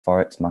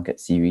Forex Market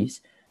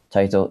Series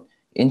titled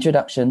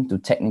Introduction to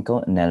Technical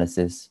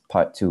Analysis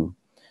Part 2.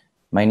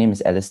 My name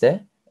is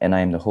Alistair and I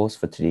am the host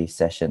for today's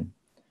session.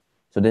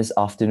 So this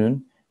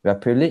afternoon, we are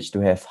privileged to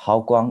have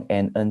Hao Guang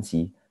and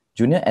En-Si,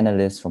 junior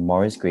analysts from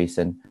Morris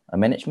Grayson, a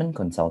management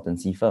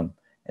consultancy firm,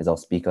 as our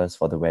speakers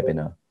for the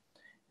webinar.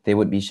 They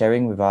would be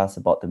sharing with us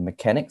about the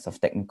mechanics of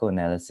technical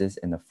analysis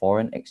in the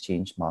foreign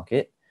exchange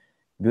market,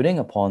 building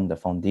upon the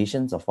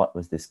foundations of what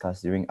was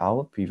discussed during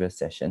our previous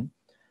session,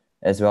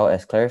 as well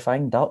as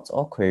clarifying doubts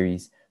or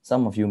queries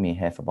some of you may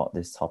have about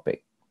this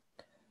topic.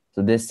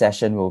 So this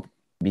session will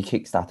be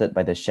kickstarted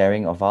by the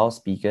sharing of our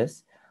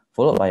speakers,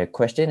 followed by a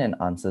question and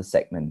answer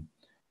segment.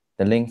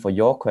 The link for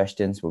your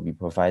questions will be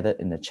provided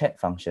in the chat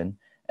function,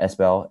 as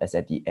well as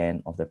at the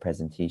end of the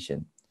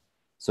presentation.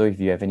 So if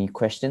you have any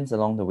questions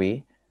along the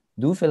way,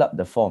 do fill up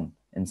the form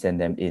and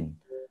send them in.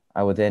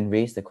 I will then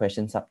raise the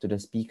questions up to the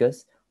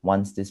speakers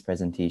once this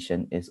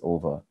presentation is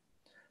over.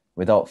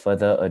 Without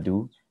further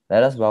ado,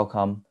 let us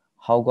welcome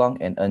Hao Guang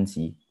and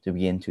En-Si to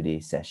begin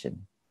today's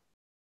session.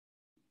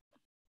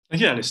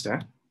 Thank you,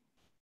 Alistair.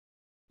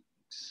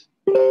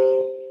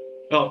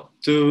 Well,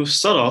 to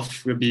start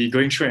off, we'll be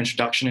going through an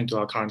introduction into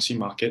our currency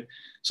market.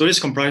 So this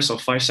is comprised of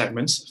 5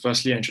 segments.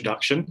 Firstly,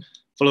 introduction,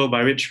 followed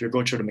by which we'll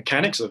go through the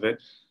mechanics of it,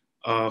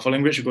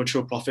 following which we'll go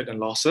through profit and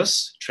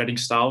losses, trading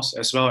styles,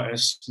 as well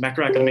as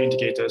macroeconomic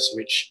indicators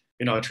which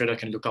a trader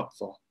can look out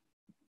for.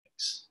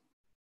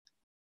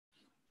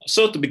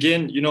 So to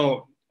begin,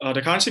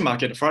 the currency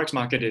market, the Forex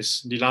market,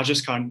 is the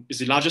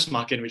largest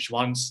market in which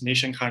one's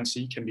nation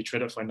currency can be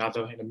traded for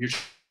another in a mutual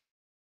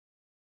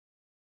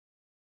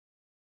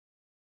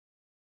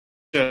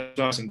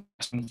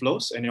investment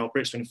flows, and it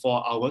operates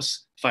 24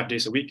 hours, 5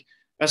 days a week.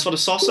 As for the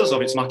sources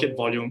of its market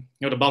volume,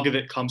 the bulk of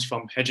it comes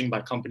from hedging by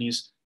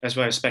companies, as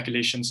well as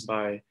speculations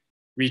by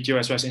retail,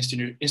 as well as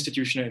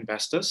institutional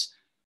investors.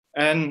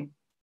 And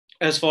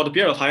as for the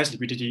period of highest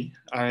liquidity,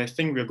 I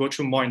think we'll go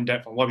through more in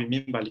depth on what we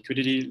mean by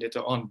liquidity later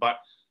on. But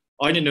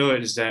all you know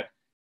is that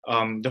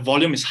the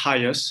volume is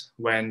highest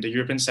when the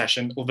European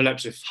session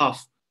overlaps with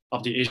half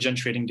of the Asian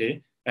trading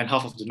day and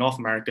half of the North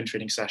American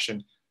trading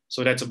session.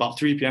 So that's about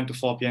 3 p.m. to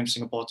 4 p.m.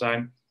 Singapore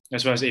time,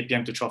 as well as 8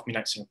 p.m. to 12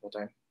 midnight Singapore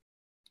time.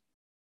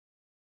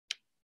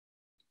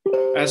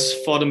 As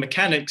for the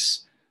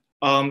mechanics,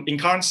 in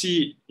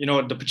currency,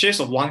 the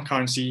purchase of one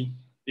currency,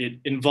 it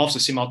involves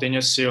a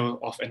simultaneous sale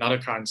of another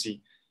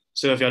currency.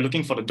 So if you're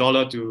looking for the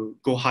dollar to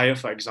go higher,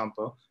 for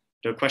example,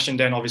 the question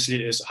then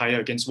obviously is higher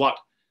against what?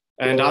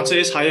 And the answer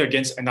is higher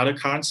against another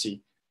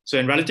currency. So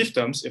in relative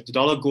terms, if the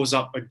dollar goes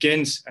up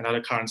against another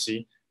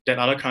currency, that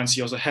other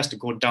currency also has to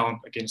go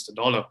down against the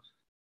dollar.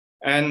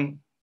 And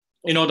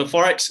the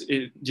Forex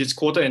is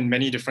quoted in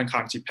many different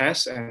currency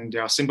pairs, and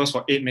there are symbols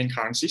for 8 main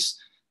currencies.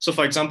 So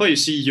for example, you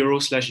see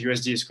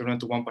Euro/USD is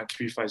equivalent to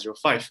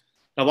 1.3505.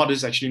 Now what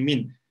does this actually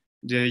mean?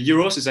 The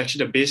Euros is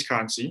actually the base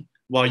currency,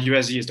 while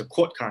USD is the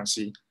quote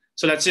currency.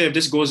 So let's say if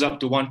this goes up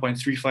to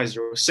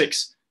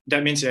 1.3506,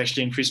 that means it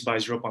actually increased by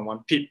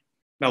 0.1 pip.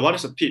 Now, what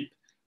is a pip?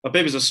 A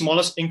pip is the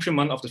smallest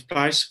increment of the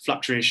price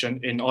fluctuation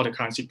in all the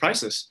currency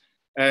prices.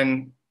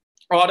 And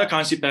all other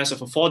currency pairs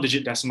have a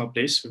 4-digit decimal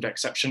place, with the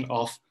exception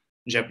of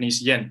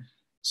Japanese yen.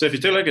 So if you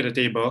take a look at the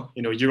table,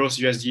 Euros,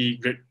 USD,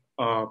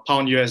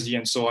 Pound, USD,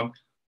 and so on,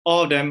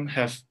 all of them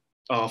have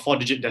a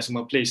 4-digit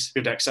decimal place,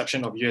 with the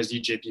exception of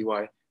USD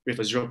JPY with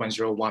a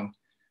 0.01.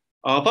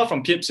 Apart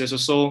from pips, there's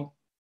also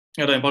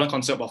the important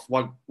concept of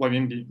what we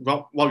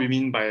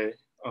mean by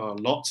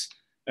lots.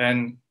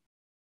 And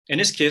in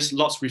this case,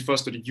 lots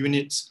refers to the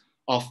units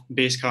of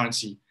base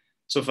currency.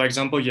 So for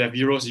example, you have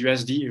Euros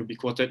USD, it will be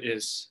quoted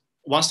as,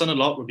 one standard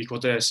lot will be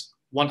quoted as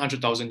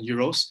 100,000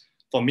 euros.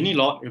 For mini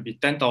lot, it will be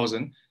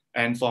 10,000.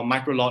 And for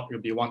micro lot, it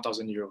will be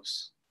 1,000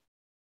 euros.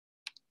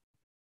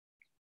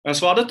 As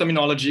for other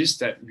terminologies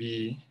that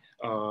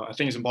I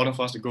think is important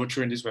for us to go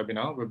through in this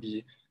webinar will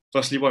be,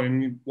 firstly,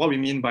 what we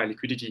mean by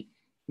liquidity.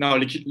 Now,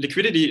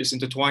 liquidity is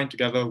intertwined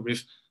together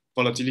with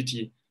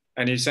volatility,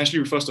 and it essentially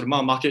refers to the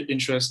amount of market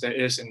interest there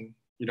is in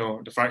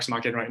the Forex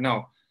market right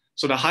now.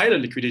 So the higher the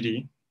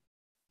liquidity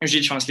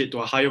usually translates to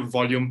a higher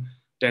volume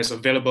that is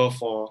available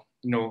for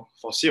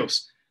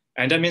sales.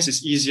 And that means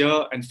it's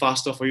easier and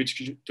faster for you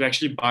to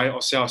actually buy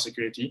or sell a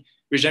security,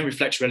 which then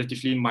reflects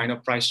relatively minor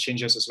price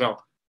changes as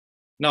well.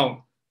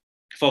 Now,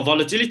 for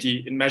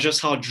volatility, it measures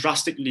how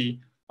drastically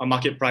a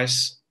market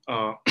prices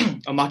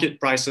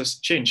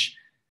change.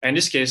 And in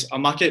this case, a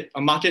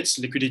market's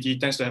liquidity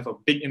tends to have a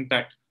big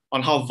impact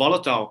on how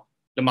volatile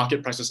the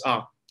market prices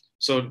are.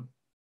 So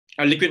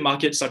a liquid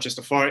market such as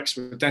the Forex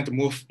will tend to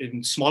move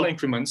in smaller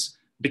increments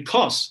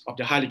because of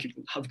the high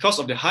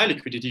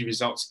liquidity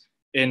results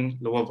in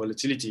lower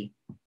volatility.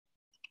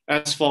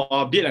 As for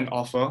our bid and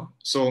offer,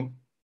 so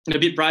the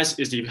bid price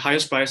is the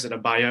highest price that a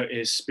buyer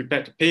is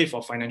prepared to pay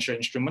for a financial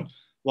instrument,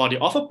 while the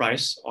offer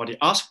price or the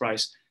ask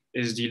price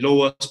is the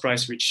lowest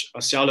price which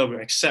a seller will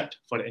accept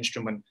for the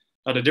instrument.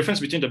 Now, the difference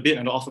between the bid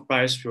and the offer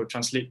price will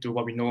translate to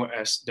what we know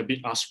as the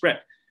bid-ask spread.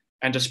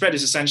 And the spread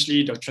is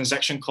essentially the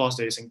transaction cost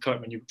that is incurred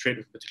when you trade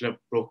with a particular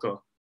broker.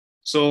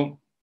 So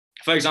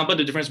For example,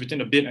 the difference between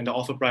the bid and the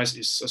offer price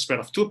is a spread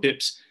of 2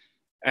 pips,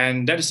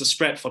 and that is the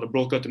spread for the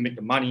broker to make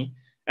the money.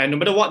 And no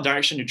matter what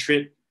direction you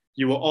trade,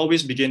 you will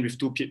always begin with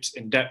 2 pips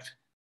in depth.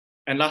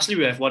 And lastly,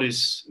 we have what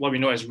we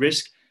know as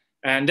risk,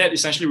 and that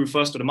essentially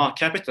refers to the amount of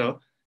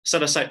capital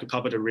set aside to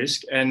cover the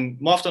risk. And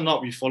more often than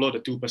not, we follow the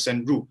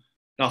 2% rule.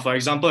 Now, for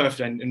example, if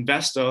an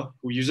investor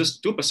who uses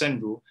the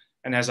 2% rule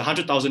and has a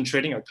 100,000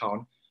 trading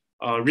account,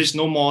 risks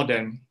no more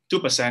than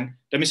 2%,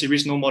 that means he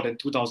risks no more than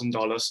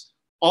 $2,000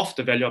 of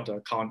the value of the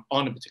account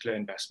on a particular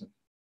investment.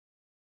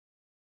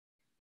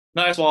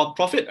 Now, as for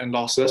profit and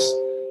losses,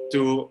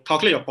 to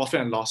calculate your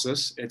profit and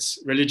losses, it's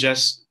really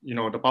just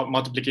the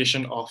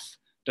multiplication of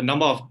the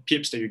number of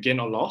pips that you gain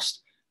or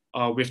lost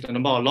with the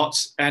number of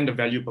lots and the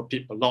value per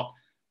pip per lot.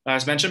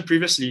 As mentioned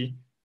previously,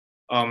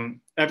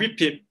 every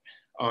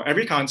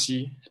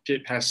currency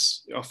pip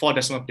has 4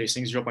 decimal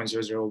placings,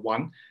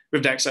 0.001,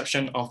 with the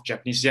exception of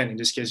Japanese yen, in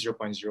this case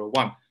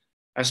 0.01.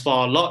 As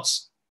for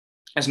lots,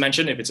 as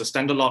mentioned, if it's a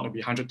standard lot, it'll be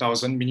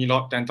 100,000, mini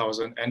lot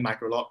 10,000, and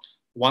micro lot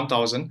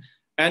 1,000.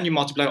 And you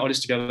multiply all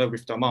this together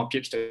with the amount of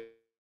pips that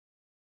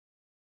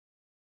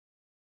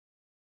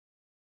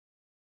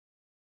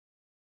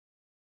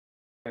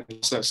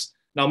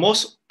now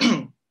most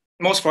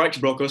Forex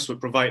brokers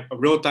would provide a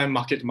real-time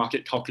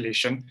market-to-market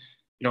calculation,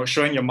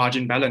 showing your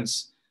margin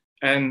balance.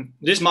 And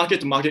this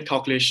market-to-market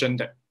calculation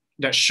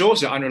that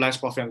shows your unrealized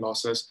profit and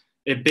losses,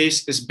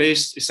 is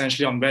based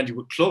essentially on when you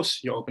would close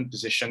your open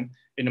position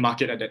in the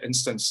market at that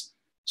instance.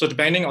 So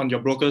depending on your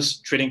broker's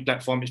trading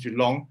platform, if you're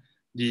long,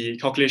 the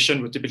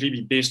calculation would typically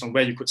be based on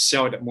where you could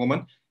sell at that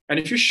moment. And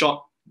if you're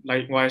short,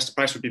 likewise, the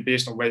price would be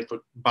based on where you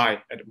could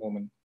buy at the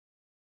moment.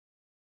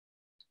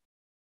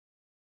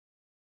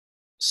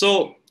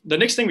 So the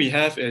next thing we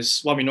have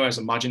is what we know as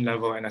a margin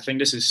level. And I think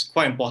this is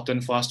quite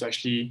important for us to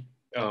actually,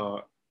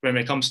 when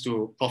it comes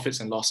to profits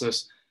and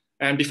losses.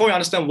 And before we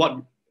understand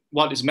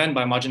what is meant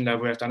by margin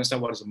level, we have to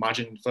understand what is a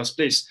margin in the first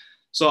place.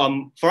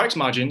 So Forex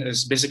margin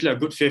is basically a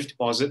good faith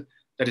deposit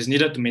that is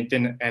needed to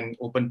maintain an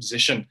open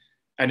position.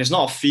 And it's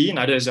not a fee,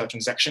 neither is it a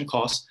transaction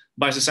cost,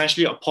 but it's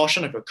essentially a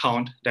portion of your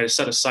account that is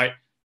set aside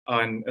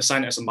and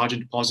assigned as a margin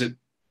deposit.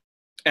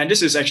 And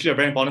this is actually a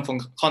very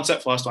important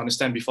concept for us to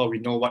understand before we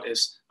know what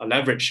is a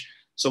leverage.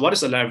 So what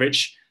is a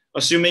leverage?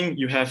 Assuming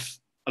you have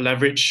a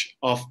leverage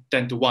of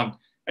 10-1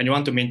 and you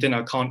want to maintain an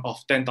account of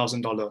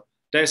 $10,000,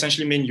 that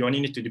essentially means you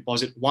only need to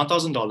deposit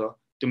 $1,000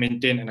 to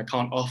maintain an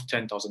account of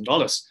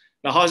 $10,000.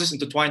 Now, how is this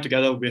intertwined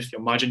together with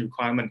your margin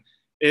requirement?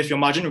 If your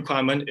margin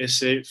requirement is,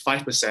 say,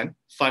 5%,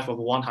 5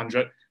 over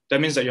 100, that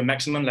means that your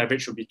maximum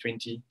leverage would be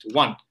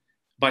 20-1.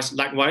 But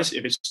likewise,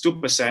 if it's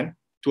 2%,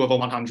 2 over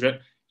 100,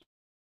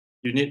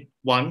 you need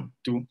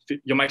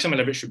your maximum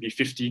leverage should be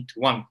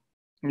 50-1.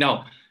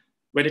 Now,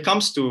 when it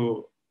comes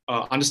to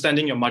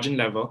understanding your margin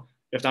level,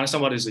 you have to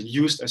understand what is a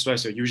used as well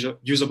as a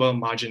usable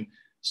margin.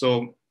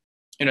 So,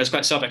 it's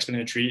quite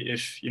self-explanatory.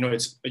 If,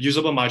 it's a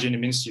usable margin, it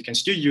means you can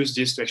still use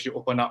this to actually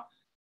open up,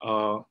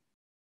 or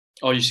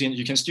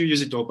you can still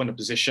use it to open a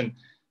position.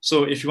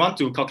 So if you want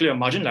to calculate a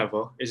margin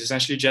level, it's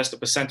essentially just the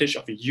percentage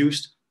of your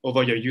used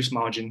over your used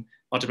margin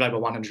multiplied by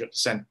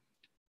 100%.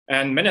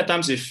 And many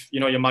times, if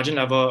your margin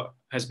level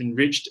has been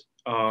reached,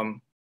 the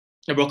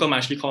broker might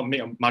actually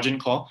make a margin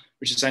call,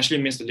 which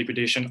essentially means the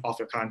liquidation of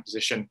your current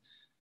position.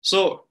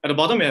 So at the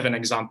bottom, we have an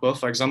example.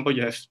 For example,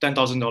 you have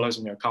 $10,000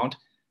 in your account,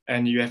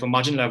 and you have a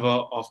margin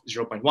level of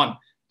 0.1.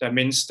 That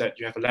means that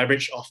you have a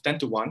leverage of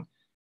 10-1.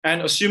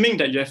 And assuming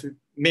that you have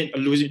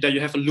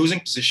a losing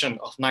position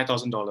of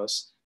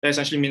 $9,000, that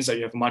essentially means that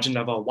you have a margin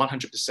level of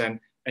 100%,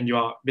 and you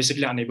are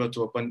basically unable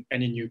to open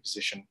any new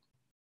position.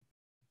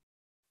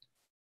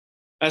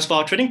 As for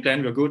our trading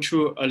plan, we'll go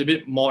through a little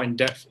bit more in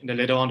depth in the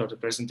later on of the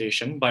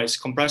presentation, but it's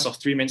comprised of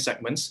 3 main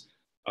segments.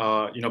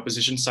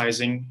 Position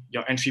sizing,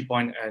 your entry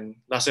point, and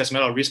lastly, as a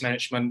matter of risk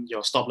management,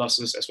 your stop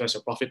losses, as well as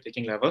your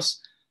profit-taking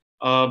levels.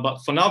 But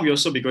for now, we'll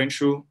also be going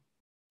through,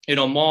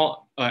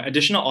 more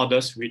additional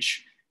orders,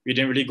 which we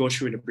didn't really go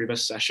through in the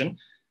previous session.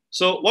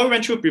 So what we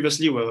went through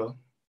previously were,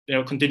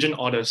 contingent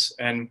orders.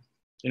 And,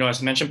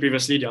 as mentioned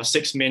previously, there are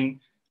 6 main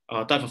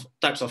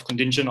types of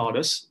contingent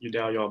orders.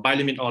 There are your buy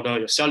limit order,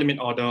 your sell limit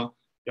order,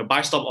 your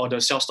buy stop order,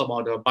 sell stop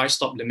order, buy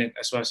stop limit,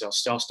 as well as your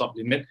sell stop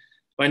limit.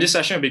 But in this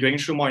session, we'll be going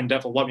through more in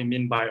depth of what we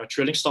mean by a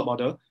trailing stop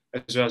order,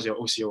 as well as your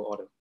OCO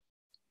order.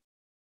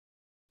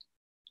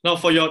 Now,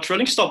 for your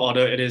trailing stop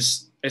order, it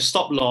is a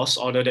stop loss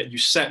order that you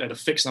set at a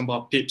fixed number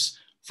of pips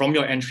from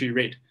your entry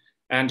rate.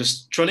 And the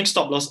trailing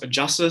stop loss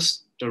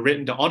adjusts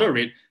the order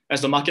rate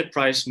as the market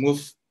price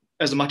move,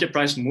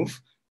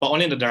 but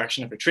only in the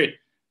direction of your trade.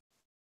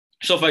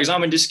 So for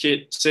example, in this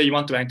case, say you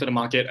want to enter the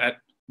market at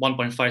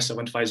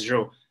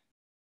 1.5750.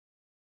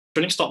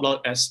 Trailing stop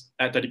loss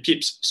at 30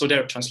 pips, so that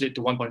would translate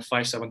to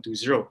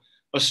 1.5720.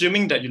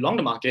 Assuming that you long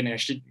the market and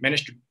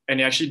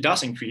it actually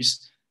does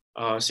increase,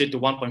 say to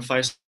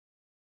 1.5,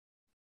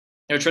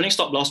 your trailing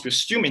stop loss will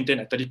still maintain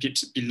at 30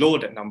 pips below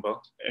that number,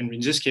 and in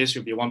this case, it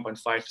will be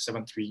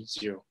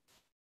 1.5730.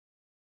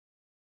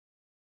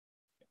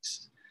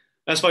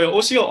 As for your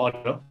OCO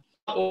order,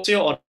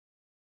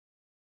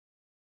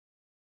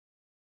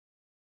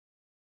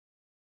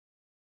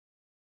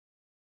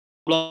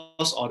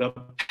 loss order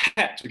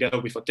paired together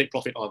with a take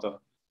profit order.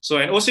 So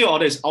an OCO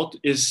order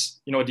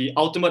is the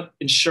ultimate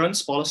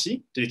insurance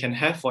policy that you can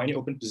have for any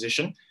open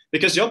position,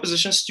 because your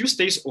position still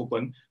stays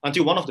open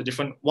until one of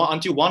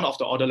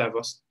the order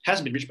levels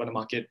has been reached by the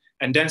market,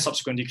 and then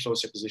subsequently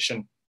close your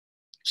position.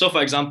 So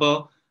for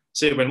example,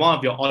 say when one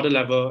of your order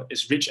level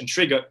is reached and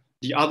triggered,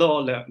 the other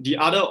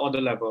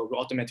order level will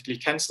automatically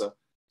cancel.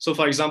 So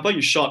for example,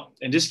 you short,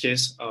 in this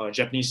case,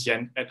 Japanese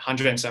yen at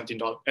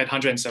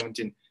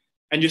 $117,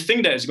 and you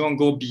think that it's going to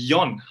go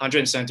beyond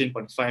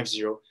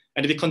 117.50,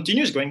 and if it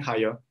continues going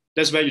higher,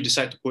 that's where you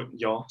decide to put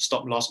your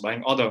stop loss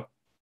buying order.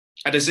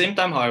 At the same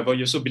time, however,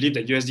 you also believe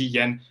that USD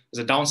yen has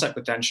a downside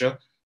potential,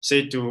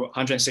 say to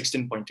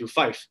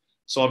 116.25.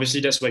 So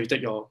obviously that's where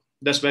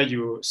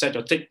you set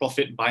your take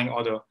profit buying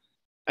order.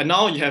 And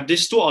now you have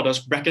these two orders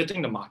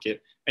bracketing the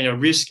market, and your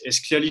risk is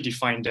clearly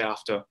defined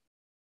thereafter.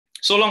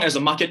 So long as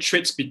the market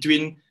trades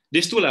between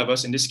these two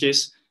levels, in this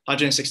case,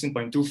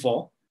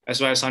 116.24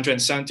 as well as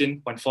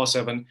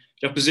 117.47,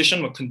 your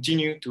position will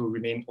continue to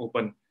remain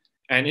open.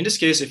 And in this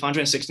case, if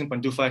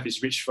 116.25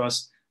 is reached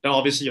first, then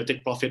obviously your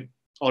take profit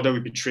order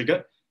will be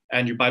triggered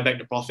and you buy back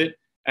the profit.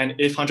 And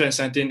if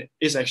 117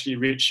 is actually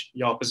reached,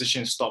 your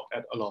position is stopped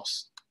at a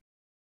loss.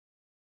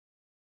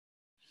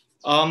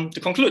 To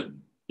conclude,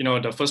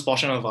 the first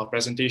portion of our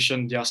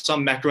presentation, there are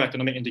some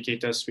macroeconomic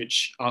indicators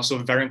which are also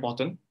very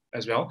important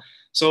as well.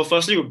 So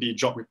firstly would be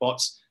job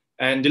reports.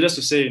 And needless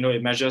to say,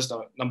 it measures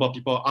the number of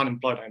people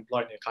unemployed or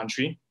employed in the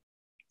country.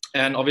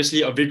 And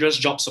obviously a vigorous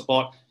job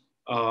support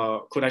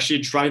could actually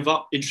drive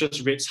up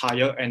interest rates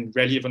higher and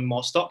rally even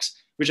more stocks,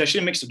 which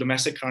actually makes the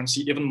domestic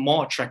currency even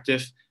more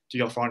attractive to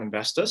your foreign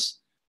investors.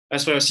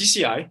 As for your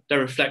CCI, that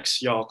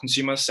reflects your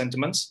consumer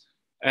sentiments.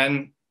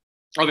 And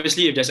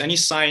obviously, if there's any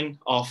sign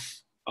of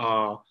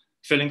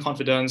failing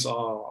confidence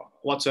or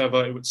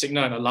whatsoever, it would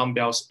signal an alarm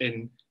bells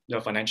in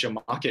the financial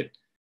market.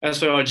 As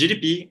for your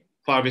GDP,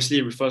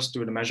 obviously refers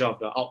to the measure of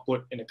the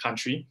output in the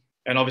country.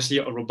 And obviously,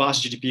 a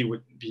robust GDP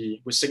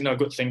would signal a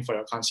good thing for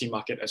your currency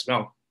market as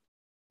well.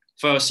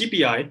 For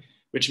CPI,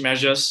 which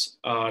measures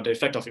the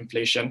effect of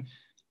inflation,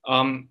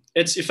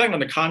 its effect on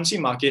the currency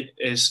market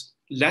is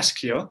less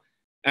clear,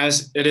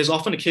 as it is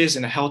often the case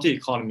in a healthy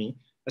economy,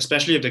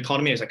 especially if the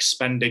economy is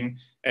expanding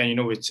and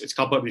it's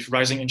coupled with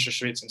rising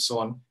interest rates and so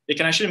on. It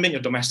can actually make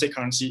your domestic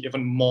currency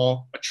even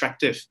more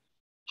attractive.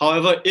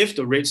 However, if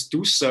the rates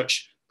do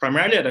surge,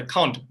 primarily at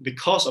account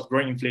because of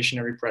growing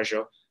inflationary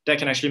pressure, that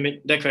could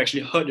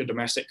actually hurt your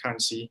domestic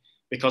currency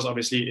because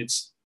obviously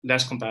it's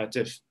less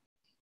competitive.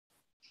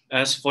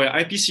 As for your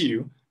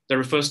IPCU, that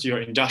refers to your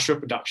industrial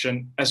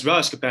production as well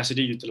as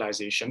capacity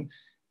utilization.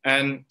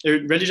 And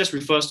it really just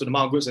refers to the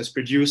amount of goods that's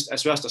produced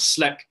as well as the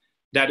slack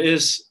that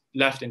is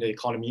left in the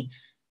economy.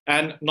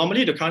 And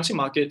normally the currency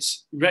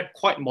markets react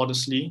quite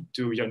modestly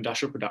to your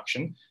industrial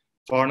production.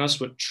 Foreigners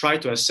would try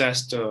to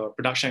assess the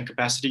production and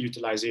capacity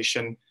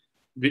utilization,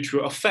 which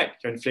will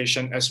affect your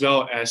inflation as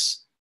well as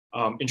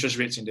interest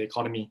rates in the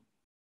economy.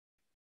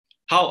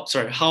 How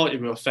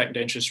it will affect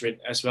the interest rate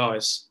as well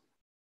as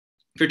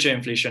future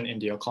inflation in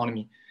the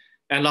economy.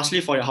 And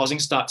lastly, for your housing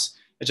starts,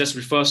 it just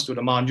refers to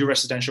the amount of new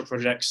residential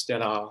projects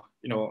that are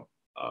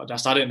that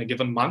started in a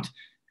given month.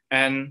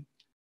 And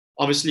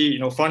obviously,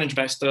 foreign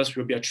investors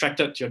will be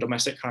attracted to your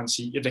domestic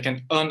currency if they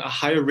can earn a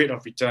higher rate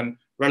of return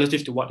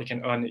relative to what they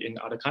can earn in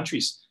other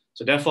countries.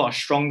 So therefore, a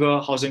stronger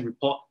housing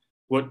report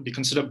would be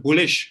considered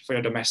bullish for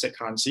your domestic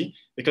currency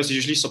because it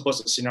usually supports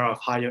a scenario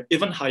of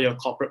even higher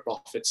corporate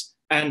profits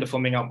and the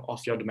firming up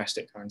of your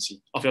domestic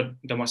currency, of your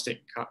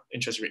domestic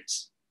interest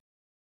rates.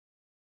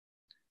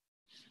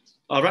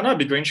 Right now, I'll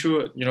be going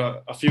through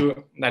a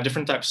few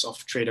different types of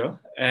trader.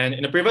 And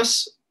in the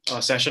previous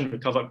session, we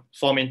covered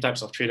four main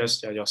types of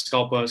traders: your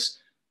scalpers,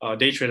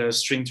 day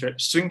traders,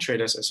 swing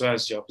traders, as well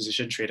as your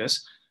position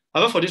traders.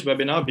 However, for this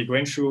webinar, I'll be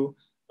going through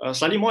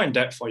slightly more in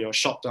depth for your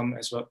short-term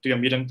as well to your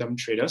medium-term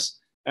traders.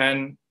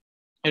 And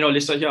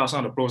listed here are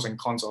some of the pros and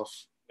cons of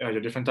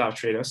your different type of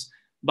traders.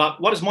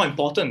 But what is more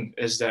important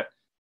is that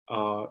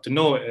to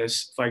know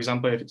is, for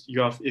example,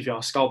 if you're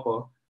a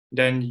scalper,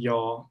 then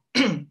your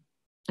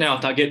our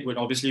target would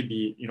obviously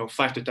be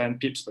 5 to 10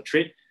 pips per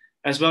trade,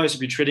 as well as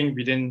be trading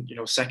within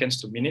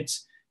seconds to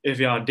minutes. If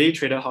you are a day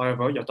trader,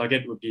 however, your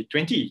target would be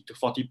 20 to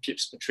 40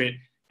 pips per trade,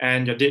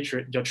 and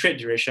your trade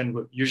duration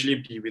would usually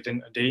be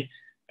within a day.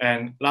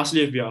 And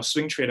lastly, if you are a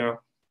swing trader,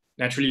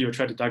 naturally you'll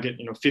try to target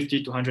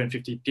 50 to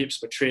 150 pips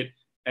per trade,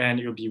 and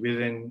it will be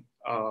within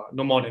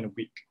no more than a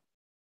week.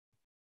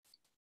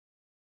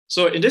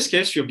 So in this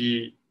case, you'll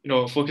be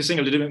focusing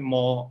a little bit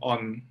more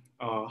on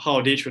how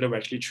a day trader will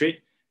actually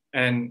trade.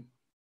 And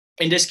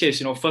in this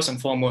case, first and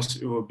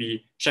foremost, it will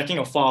be checking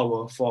the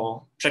 4-hour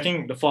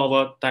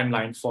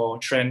timeline for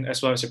trend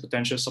as well as your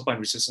potential support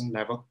and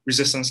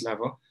resistance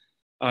level.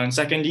 And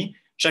secondly,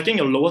 checking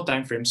your lower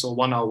time frame, so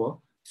 1 hour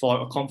for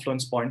a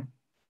confluence point.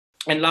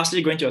 And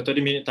lastly, going to a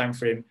 30-minute time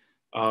frame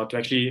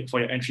for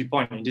your entry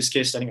point. In this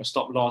case, setting a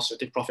stop loss, your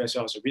take profit as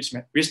well as your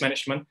risk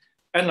management.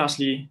 And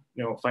lastly,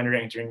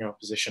 finally entering your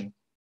position.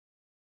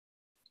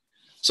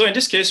 So in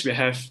this case, we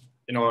have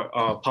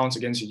pounds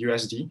against the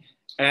USD.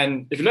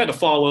 And if you look at the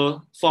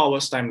 4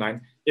 hours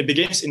timeline, it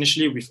begins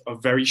initially with a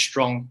very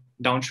strong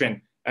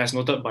downtrend, as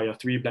noted by your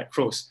 3 black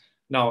crows.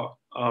 Now,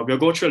 we'll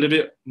go through a little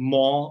bit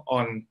more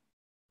on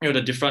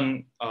the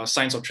different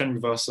signs of trend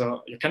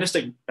reversal, your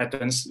candlestick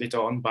patterns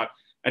later on. But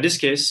at this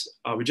case,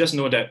 we just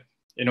know that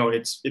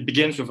it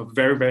begins with a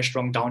very, very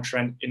strong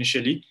downtrend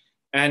initially.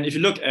 And if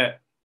you look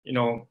at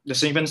the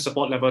significant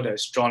support level that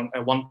is drawn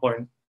at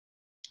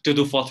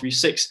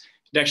 1.22436,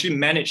 they actually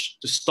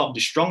managed to stop the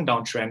strong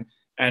downtrend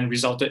and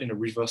resulted in a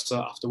reversal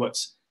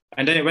afterwards.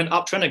 And then it went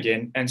uptrend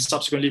again and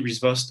subsequently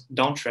reversed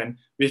downtrend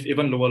with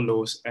even lower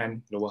lows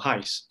and lower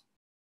highs.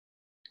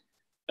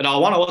 At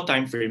our 1 hour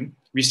time frame,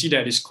 we see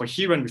that it's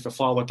coherent with the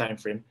 4 hour time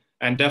frame,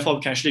 and therefore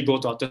we can actually go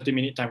to our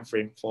 30-minute time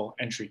frame for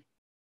entry.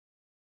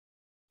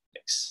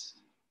 Next.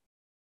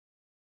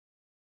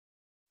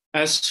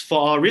 As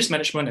for our risk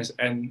management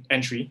and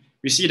entry,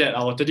 we see that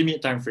our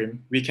 30-minute time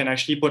frame, we can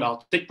actually put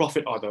our take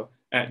profit order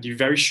at the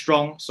very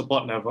strong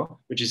support level,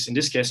 which is in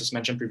this case, as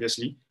mentioned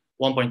previously,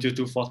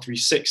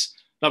 1.22436.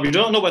 Now, we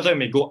don't know whether it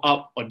may go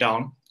up or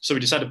down, so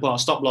we decided to put our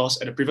stop loss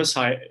at the previous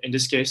high, in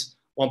this case,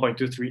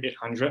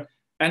 1.23800,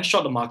 and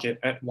short the market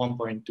at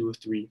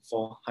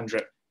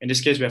 1.23400. In this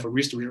case, we have a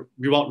risk to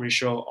reward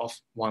ratio of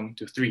 1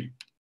 to 3.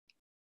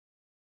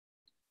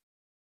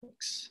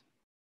 Next.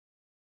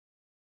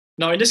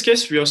 Now, in this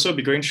case, we also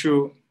be going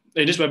through,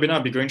 in this webinar,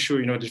 I'll be going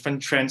through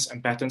different trends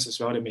and patterns as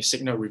well that may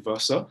signal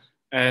reversal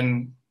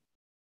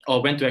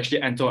or when to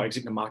actually enter or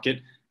exit the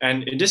market.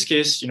 And in this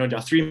case, there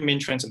are 3 main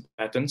trends and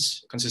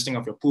patterns consisting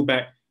of your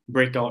pullback,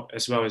 breakout,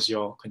 as well as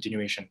your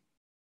continuation.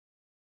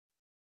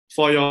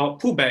 For your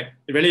pullback,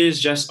 it really is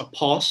just a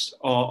pause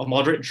or a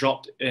moderate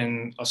drop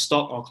in a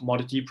stock or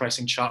commodity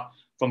pricing chart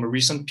from a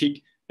recent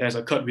peak that has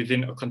occurred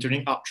within a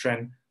continuing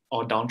uptrend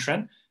or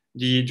downtrend.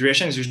 The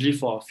duration is usually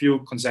for a few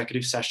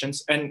consecutive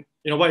sessions. And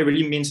what it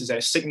really means is that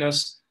it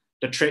signals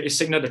the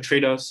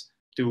traders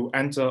to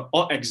enter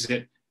or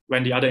exit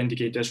when the other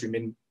indicators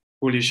remain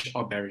bullish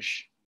or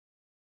bearish.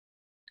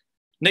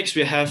 Next,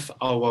 we have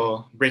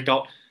our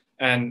breakout.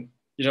 And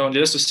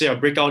needless to say, a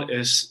breakout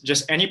is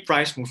just any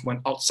price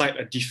movement outside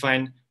a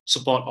defined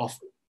support of,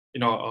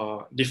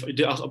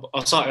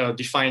 outside a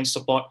defined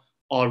support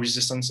or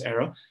resistance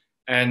area.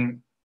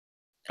 And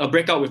a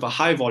breakout with a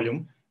high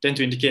volume tend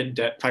to indicate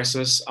that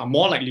prices are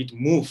more likely to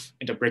move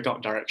in the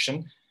breakout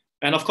direction.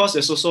 And of course,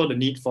 there's also the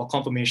need for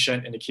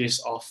confirmation in the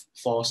case of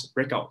false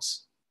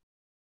breakouts.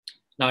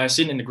 Now, as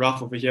seen in the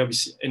graph over here,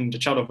 in the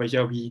chart over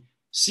here, we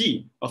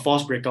see a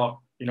false breakout,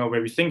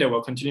 where we think that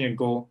we'll continue to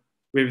go,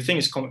 where we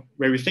think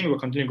we'll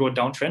continue to go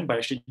downtrend, but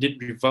actually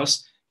did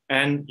reverse.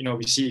 And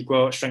we see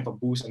equal strength of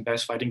bulls and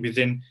bears fighting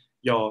within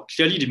your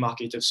clearly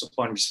demarcated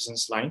support and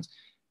resistance lines.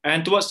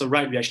 And towards the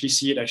right, we actually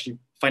see it actually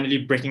finally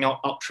breaking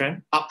out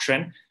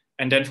uptrend,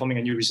 and then forming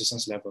a new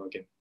resistance level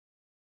again.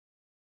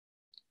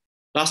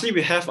 Lastly,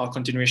 we have our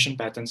continuation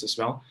patterns as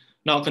well.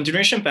 Now,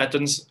 continuation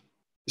patterns,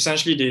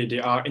 essentially, they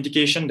are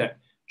indication that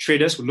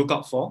traders will look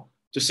out for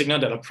to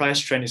signal that a price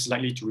trend is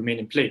likely to remain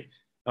in play.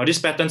 Now, these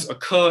patterns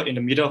occur in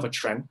the middle of a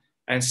trend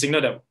and signal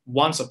that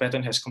once a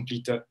pattern has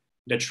completed,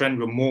 the trend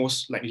will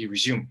most likely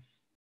resume.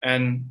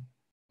 And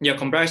they are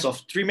comprised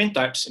of 3 main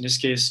types, in this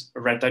case,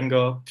 a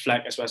rectangle,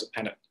 flag, as well as a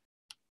pennant.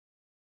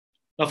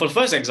 Now, for the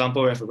first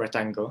example, we have a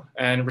rectangle,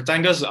 and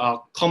rectangles are a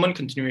common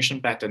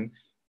continuation pattern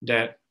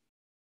that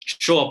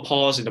show a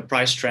pause in the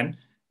price trend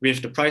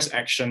with the price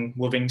action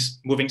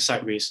moving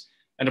sideways.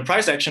 And the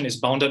price action is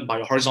bounded by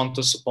a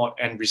horizontal support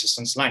and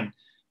resistance line.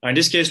 Now, in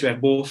this case, we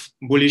have both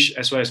bullish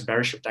as well as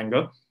bearish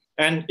rectangle.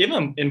 And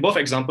even in both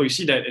examples, you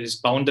see that it is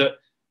bounded,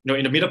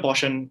 in the middle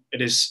portion,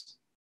 it is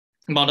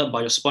bounded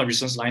by your support and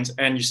resistance lines,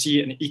 and you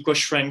see an equal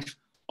strength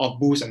of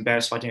bulls and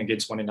bears fighting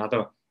against one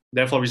another,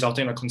 therefore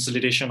resulting in a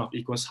consolidation of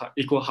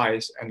equal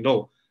highs and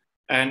low.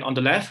 And on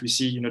the left, we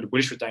see the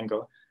bullish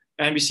rectangle,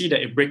 and we see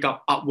that it breaks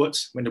up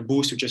upwards when the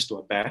bull switches to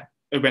a bear,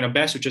 when a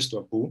bear switches to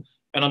a bull.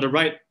 And on the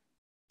right,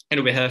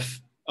 we have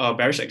a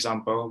bearish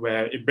example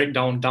where it breaks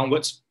down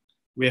downwards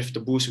with the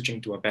bull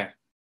switching to a bear.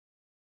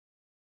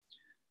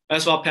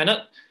 As for our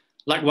pennant,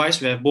 likewise,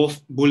 we have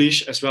both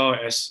bullish as well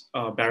as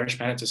bearish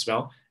pennants as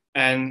well.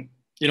 And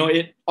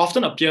it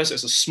often appears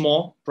as a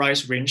small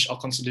price range or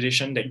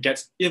consolidation that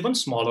gets even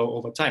smaller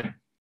over time.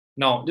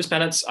 Now, these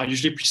pennants are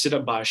usually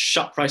preceded by a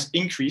sharp price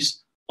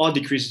increase or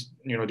decrease,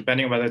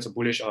 depending on whether it's a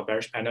bullish or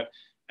bearish pennant,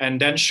 and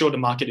then show the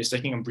market is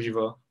taking a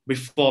breather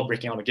before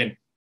breaking out again.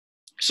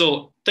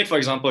 So take, for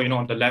example,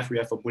 on the left, we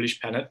have a bullish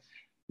pennant,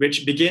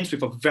 which begins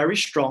with a very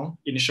strong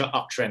initial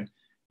uptrend,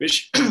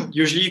 which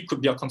usually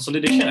could be a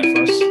consolidation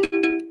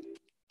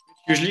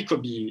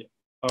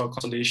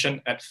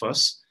at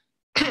first.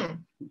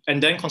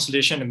 And then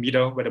consolidation in the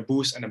middle where the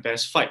bulls and the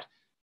bears fight.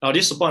 Now,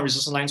 these support and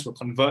resistance lines will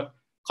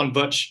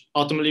converge,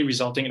 ultimately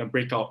resulting in a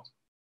breakout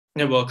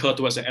that will occur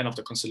towards the end of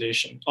the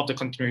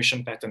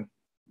continuation pattern.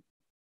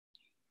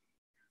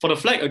 For the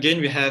flag, again,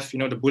 we have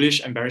the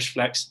bullish and bearish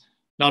flags.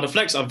 Now, the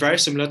flags are very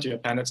similar to your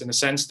pennants in the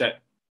sense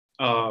that,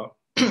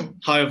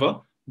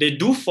 however, they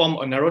do form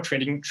a narrow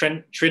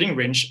trading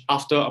range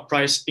after a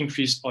price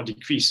increase or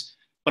decrease.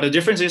 But the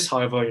difference is,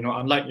 however,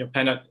 unlike your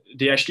pennant,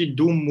 they actually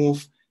do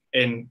move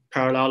in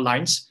parallel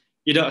lines,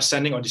 either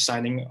ascending or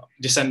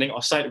descending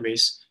or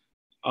sideways.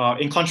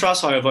 In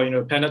contrast,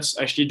 however, pennants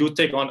actually do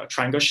take on a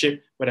triangle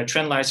shape where the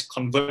trend lines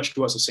converge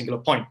towards a singular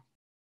point.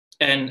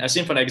 And as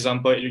seen for the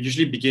example, it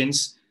usually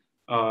begins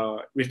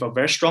with a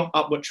very strong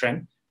upward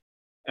trend.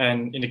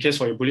 And in the case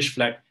for your bullish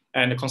flag,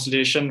 and the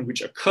consolidation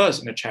which occurs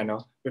in the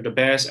channel with the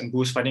bears and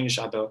bulls fighting each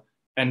other,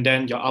 and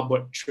then your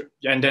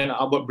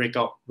upward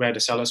breakout where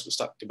the sellers will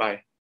start to buy.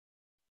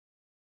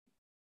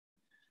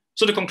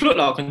 So to conclude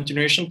our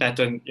continuation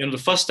pattern, the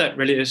first step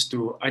really is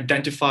to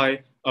identify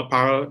a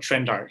parallel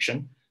trend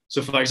direction.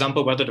 So for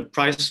example, whether the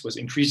price was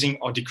increasing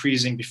or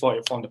decreasing before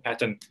it formed the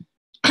pattern.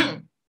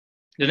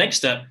 The next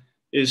step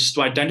is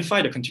to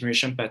identify the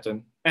continuation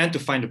pattern and to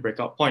find the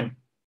breakout point.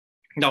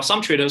 Now,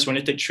 some traders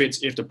only take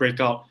trades if the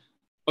breakout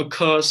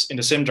occurs in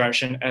the same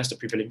direction as the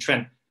prevailing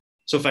trend.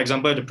 So for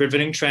example, the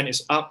prevailing trend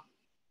is up.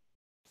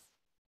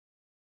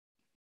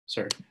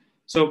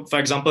 So for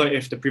example,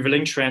 if the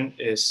prevailing trend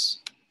is,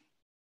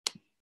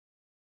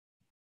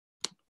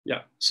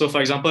 so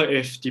for example,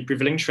 if the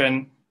prevailing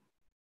trend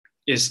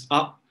is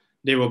up,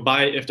 they will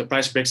buy if the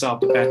price breaks out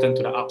of the pattern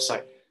to the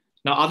upside.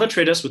 Now, other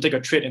traders will take a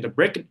trade in the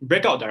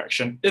breakout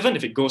direction, even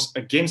if it goes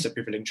against the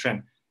prevailing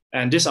trend.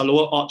 And these are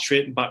lower odd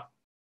trade, but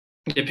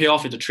they pay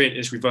off if the trade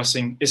is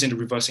in the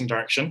reversing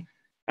direction.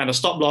 And the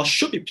stop loss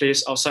should be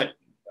placed outside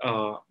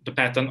the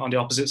pattern on the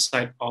opposite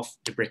side of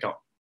the breakout.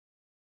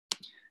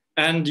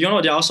 And there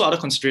are also other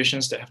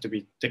considerations that have to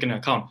be taken into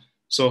account.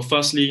 So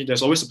firstly,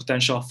 there's always the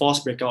potential of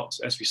false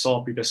breakouts, as we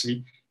saw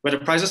previously, where the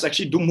prices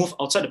actually do move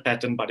outside the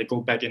pattern, but they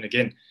go back in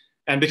again.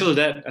 And because of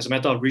that, as a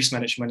matter of risk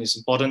management, it's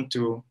important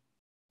to,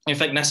 in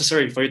fact,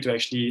 necessary for you to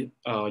actually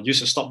use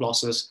your stop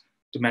losses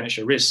to manage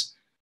your risk.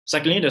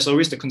 Secondly, there's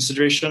always the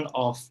consideration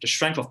of the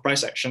strength of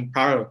price action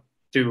prior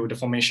to the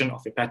formation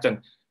of a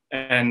pattern.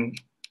 And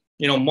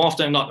more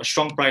often than not, a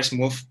strong price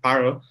move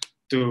prior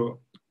to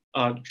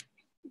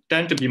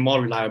tend to be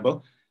more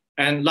reliable.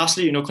 And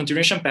lastly,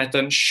 continuation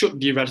pattern should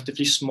be a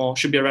relatively small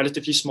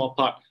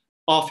part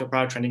of your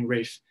prior trending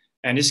wave.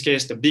 And in this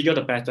case, the bigger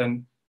the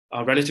pattern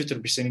relative to the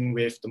preceding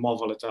wave, the more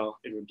volatile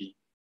it will be.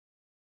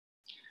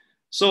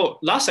 So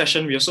last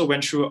session, we also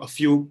went through a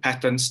few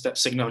patterns that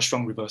signal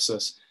strong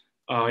reversals.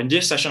 In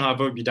this session,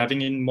 however, we'll be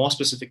diving in more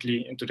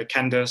specifically into the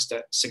candles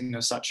that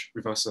signal such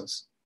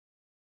reversals.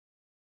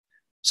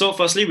 So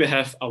firstly, we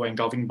have our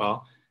engulfing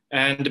bar.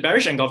 And the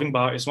bearish engulfing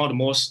bar is one of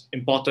the most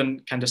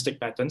important candlestick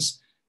patterns.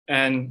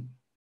 And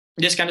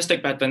this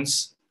candlestick pattern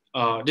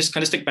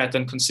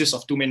consists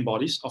of two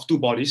bodies.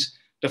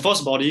 The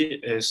first body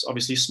is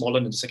obviously smaller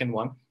than the second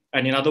one.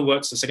 And in other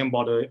words, the second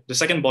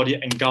body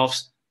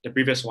engulfs the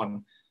previous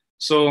one.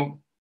 So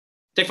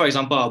take, for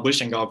example, our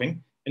bullish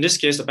engulfing. In this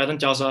case, the pattern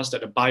tells us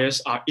that the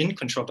buyers are in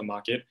control of the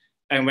market.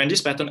 And when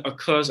this pattern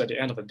occurs at the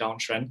end of a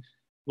downtrend,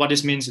 what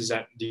this means is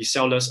that the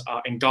sellers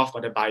are engulfed by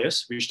the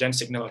buyers, which then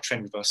signal a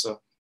trend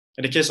reversal.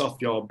 In the case of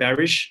your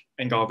bearish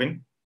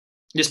engulfing,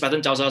 this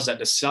pattern tells us that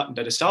the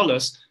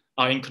sellers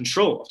are in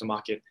control of the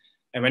market.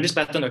 And when this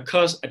pattern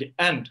occurs at the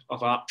end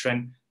of an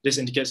uptrend, this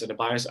indicates that the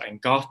buyers are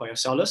engulfed by your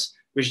sellers,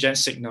 which then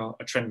signal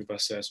a trend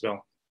reversal as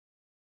well.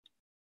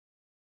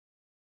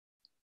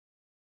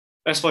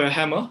 As for your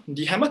hammer,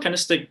 the hammer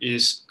candlestick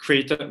is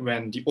created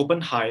when the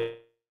open high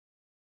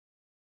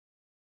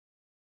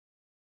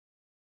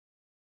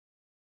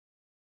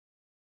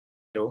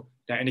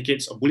that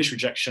indicates a bullish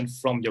rejection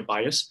from your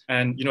buyers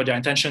and their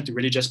intention to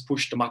really just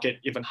push the market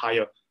even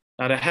higher.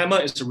 Now, the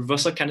hammer is a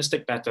reversal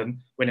candlestick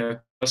pattern when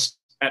it occurs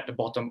at the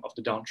bottom of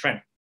the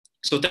downtrend.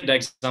 So take the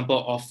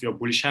example of your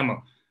bullish hammer.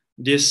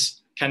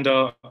 This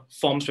candle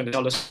forms when the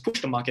sellers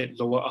push the market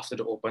lower after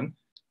the open,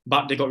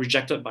 but they got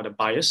rejected by the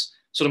buyers.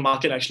 So the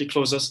market actually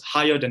closes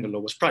higher than the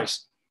lowest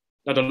price.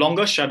 Now, the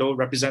longer shadow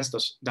represents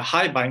the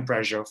high buying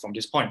pressure from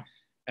this point.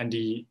 And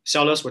the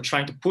sellers were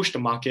trying to push the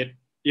market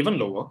even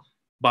lower.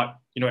 But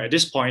at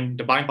this point,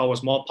 the buying power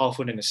was more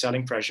powerful than the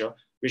selling pressure,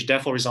 which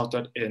therefore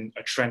resulted in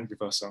a trend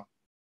reversal.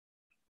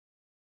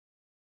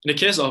 In the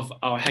case of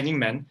our hanging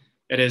man,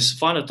 it is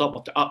found at the top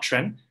of the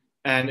uptrend,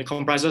 and it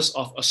comprises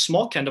of a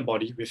small candle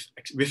body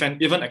with an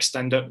even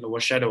extended lower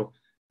shadow.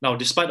 Now,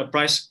 despite the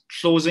price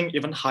closing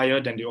even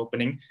higher than the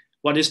opening,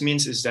 what this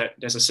means is that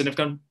there's a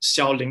significant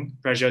selling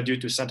pressure due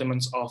to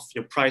sentiments of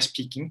your price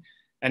peaking,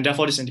 and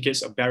therefore this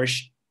indicates a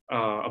bearish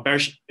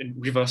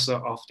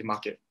reversal of the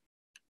market.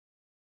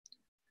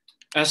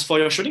 As for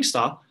your shooting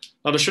star,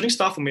 now the shooting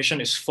star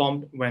formation is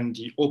formed when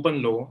the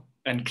open low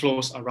and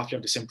close are roughly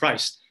of the same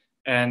price.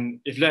 And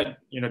if you look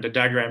at the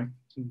diagram,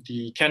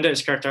 the candle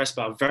is characterized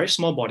by a very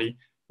small body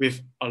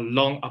with a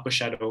long upper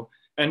shadow.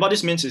 And what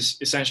this means is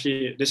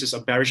essentially this is a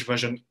bearish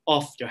version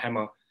of your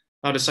hammer.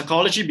 Now the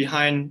psychology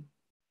behind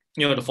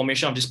the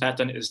formation of this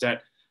pattern is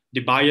that the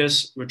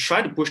buyers will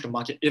try to push the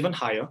market even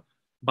higher,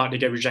 but they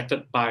get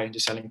rejected by the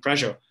selling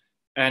pressure.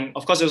 And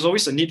of course, there's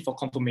always a need for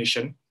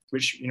confirmation,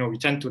 which we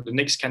tend to the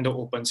next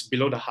candle opens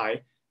below the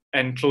high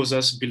and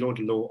closes below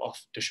the low of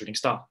the shooting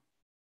star.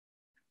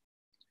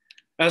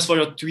 As for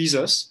your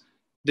tweezers,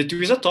 The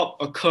tweezer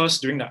top occurs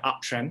during the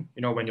uptrend,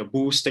 when your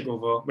bulls take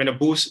over, when the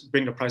bulls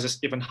bring the prices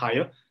even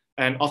higher,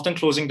 and often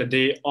closing the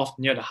day off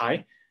near the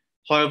high.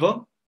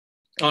 However,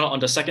 on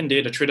the second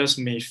day, the traders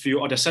may feel,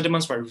 or their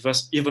sentiments might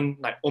reverse even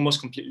like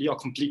almost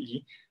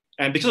completely.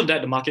 And because of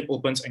that, the market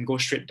opens and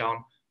goes straight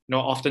down,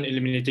 often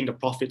eliminating the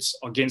profits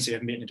or gains they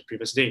have made in the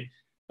previous day.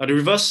 Now, the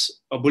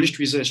reverse bullish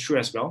tweezer is true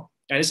as well.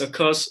 And this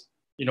occurs,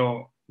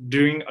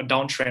 during a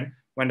downtrend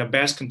when the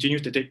bears continue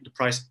to take the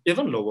price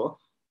even lower,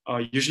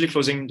 usually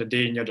closing the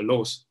day near the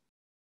lows.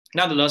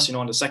 Nonetheless,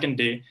 on the second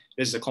day,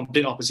 there's the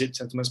complete opposite.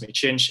 Sentiments may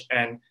change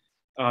and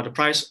the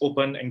price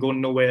open and go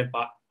nowhere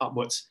but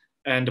upwards.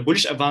 And the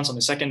bullish advance on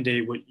the second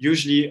day would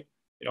usually,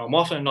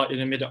 more often than not,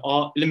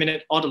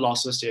 eliminate all the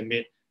losses they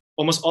made,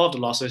 almost all of the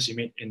losses you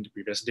made in the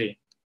previous day.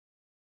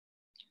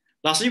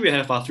 Lastly, we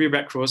have our 3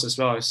 black crows as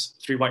well as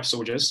 3 white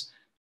soldiers.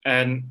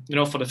 And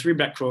for the 3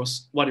 black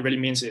crows, what it really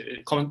means,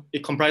 it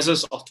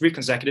comprises of 3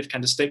 consecutive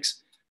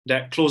candlesticks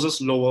that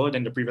closes lower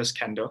than the previous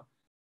candle.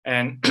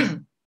 And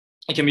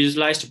it can be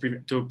utilized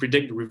to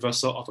predict the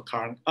reversal of a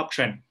current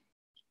uptrend.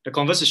 The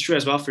converse is true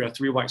as well for your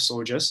 3 white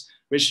soldiers,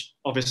 which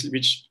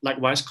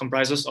likewise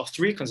comprises of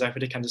 3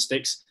 consecutive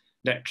candlesticks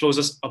that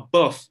closes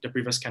above the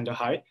previous candle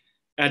high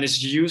and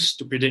is used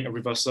to predict a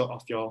reversal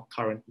of your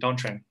current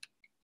downtrend.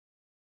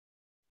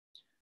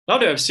 Now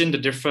that we've seen the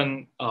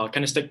different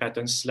candlestick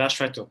patterns, let's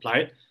try to apply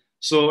it.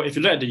 So if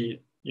you look at the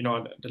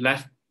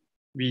left,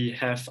 we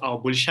have our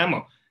bullish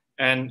hammer,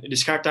 and it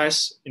is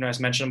characterized, as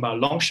mentioned, by a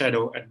long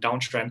shadow at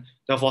downtrend,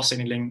 therefore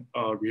signaling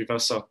a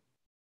reversal.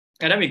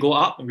 And then we go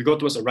up and we go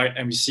towards the right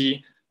and we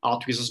see our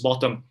tweezer's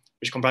bottom,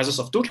 which comprises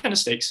of 2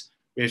 candlesticks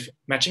with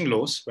matching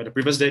lows, where the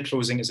previous day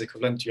closing is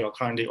equivalent to your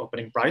current day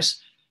opening price.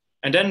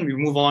 And then we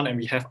move on and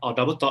we have our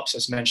double tops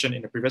as mentioned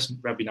in the previous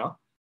webinar,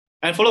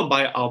 and followed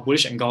by our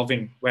bullish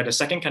engulfing, where the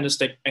second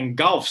candlestick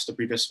engulfs the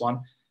previous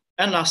one.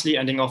 And lastly,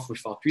 ending off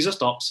with our tweezer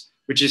tops,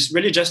 which is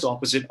really just the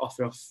opposite of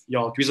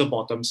your tweezer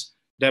bottoms,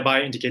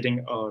 thereby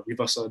indicating a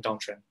reversal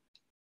downtrend.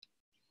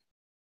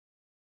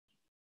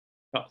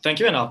 Thank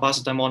you, and I'll pass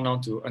the time on now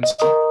to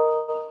Ernst.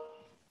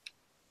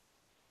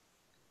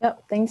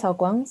 Yep, thanks, Hao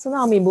Guang. So now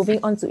I'll be moving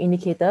on to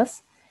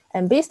indicators.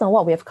 And based on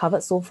what we have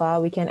covered so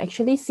far, we can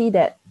actually see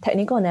that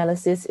technical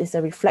analysis is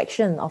a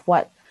reflection of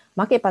what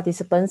market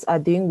participants are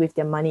doing with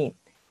their money,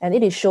 and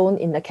it is shown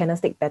in the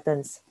candlestick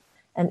patterns.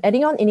 And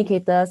adding on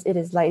indicators, it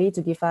is likely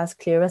to give us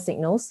clearer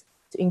signals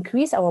to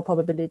increase our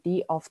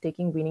probability of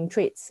taking winning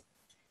trades.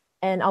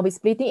 And I'll be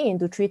splitting it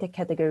into 3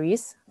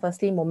 categories.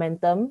 Firstly,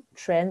 momentum,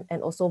 trend,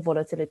 and also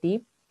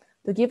volatility,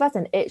 to give us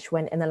an edge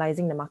when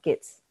analyzing the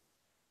markets.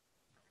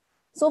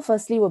 So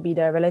firstly will be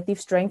the relative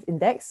strength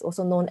index,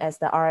 also known as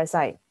the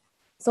RSI.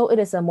 So it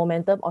is a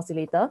momentum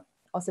oscillator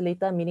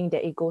meaning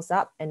that it goes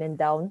up and then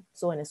down,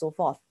 so on and so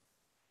forth.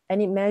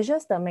 And it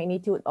measures the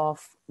magnitude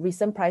of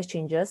recent price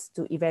changes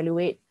to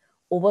evaluate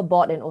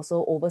overbought and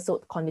also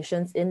oversold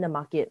conditions in the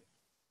market.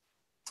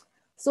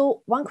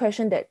 So one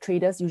question that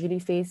traders usually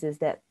face is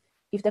that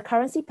if the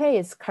currency pair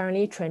is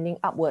currently trending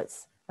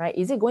upwards, right,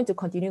 is it going to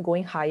continue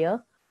going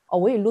higher,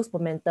 or will it lose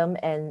momentum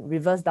and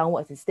reverse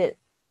downwards instead?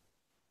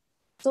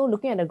 So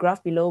looking at the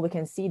graph below, we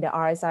can see the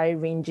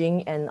RSI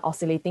ranging and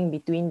oscillating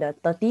between the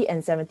 30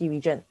 and 70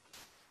 region.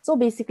 So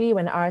basically,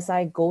 when the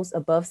RSI goes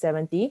above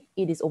 70,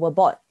 it is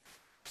overbought.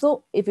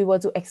 So if we were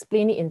to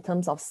explain it in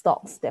terms of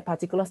stocks, that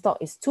particular stock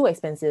is too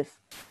expensive.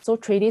 So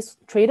traders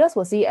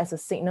will see it as a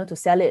signal to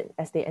sell it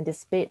as they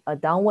anticipate a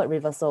downward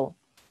reversal.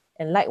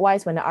 And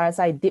likewise, when the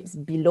RSI dips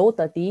below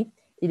 30,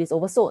 it is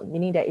oversold,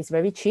 meaning that it's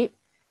very cheap,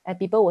 and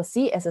people will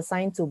see it as a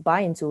sign to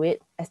buy into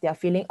it as they are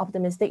feeling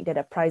optimistic that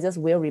the prices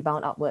will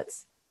rebound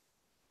upwards.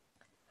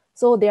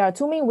 So there are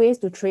 2 main ways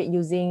to trade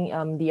using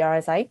the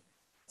RSI.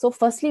 So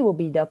firstly will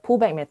be the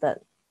pullback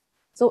method.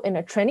 So in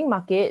a trending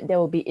market, there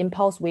will be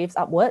impulse waves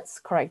upwards,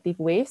 corrective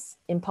waves,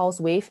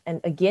 impulse wave, and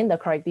again the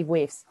corrective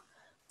waves.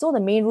 So the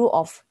main rule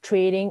of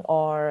trading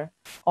or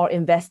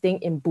investing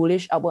in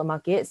bullish upward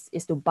markets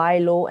is to buy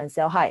low and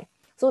sell high.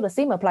 So the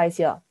same applies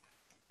here.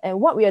 And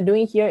what we are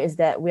doing here is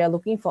that we are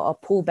looking for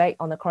a pullback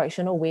on the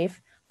correctional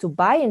wave to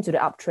buy into the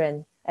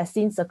uptrend, as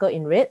seen circled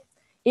in red,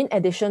 in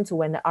addition to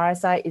when the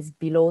RSI is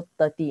below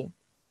 30.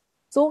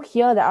 So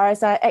here the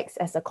RSI acts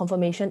as a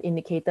confirmation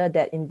indicator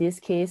that in this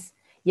case,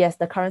 yes,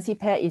 the currency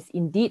pair is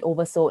indeed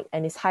oversold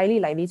and is highly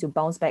likely to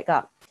bounce back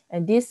up.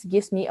 And this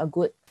gives me a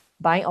good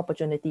buying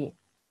opportunity.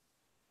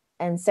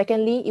 And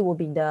secondly, it will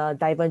be the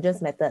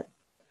divergence method.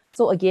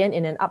 So again,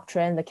 in an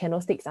uptrend, the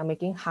candlesticks are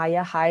making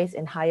higher highs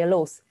and higher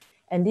lows,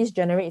 and this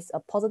generates a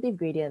positive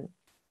gradient.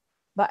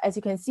 But as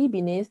you can see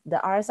beneath, the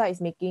RSI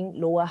is making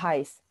lower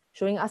highs,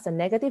 showing us a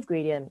negative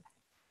gradient.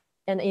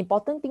 And the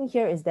important thing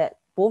here is that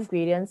both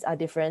gradients are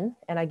different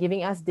and are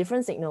giving us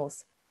different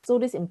signals. So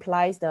this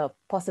implies the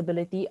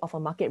possibility of a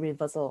market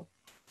reversal.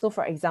 So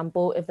for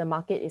example, if the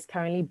market is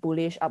currently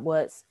bullish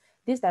upwards,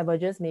 this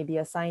divergence may be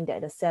a sign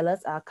that the sellers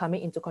are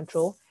coming into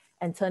control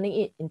and turning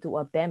it into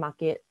a bear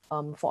market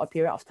for a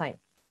period of time.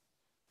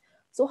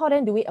 So how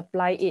then do we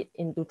apply it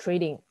into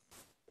trading?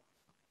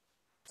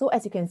 So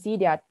as you can see,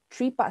 there are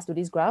 3 parts to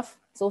this graph.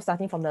 So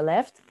starting from the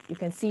left, you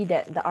can see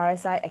that the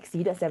RSI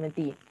exceeded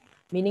 70,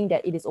 meaning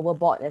that it is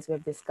overbought as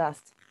we've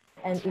discussed.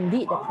 And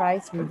indeed, the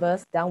price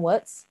reversed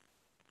downwards.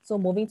 So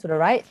moving to the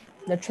right,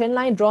 the trend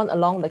line drawn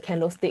along the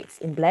candlesticks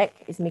in black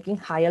is making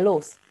higher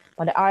lows,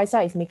 but the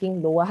RSI is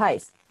making lower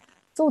highs.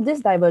 So this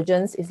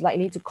divergence is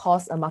likely to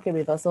cause a market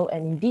reversal,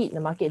 and indeed,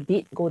 the market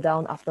did go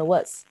down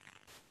afterwards.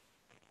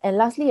 And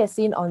lastly, as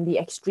seen on the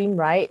extreme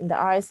right, the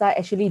RSI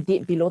actually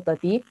dipped below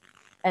 30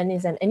 and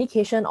is an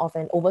indication of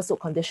an oversold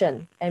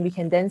condition, and we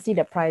can then see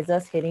the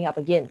prices heading up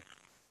again.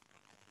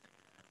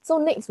 So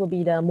next will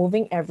be the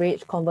moving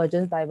average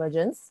convergence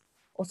divergence,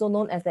 also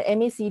known as the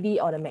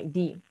MACD or the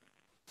MACD.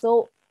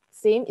 So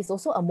same is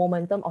also a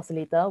momentum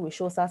oscillator which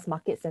shows us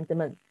market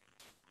sentiment.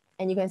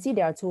 And you can see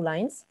there are two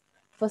lines.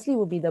 Firstly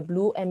will be the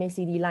blue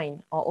MACD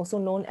line, or also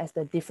known as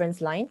the difference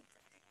line.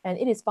 And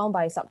it is found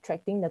by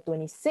subtracting the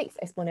 26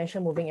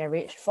 exponential moving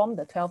average from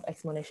the 12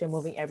 exponential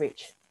moving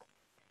average.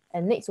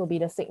 And next will be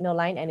the signal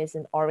line, and it's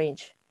in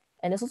orange.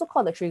 And it's also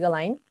called the trigger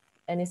line,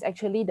 and it's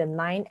actually the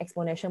 9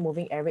 exponential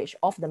moving average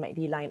of the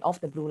MACD line, of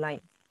the blue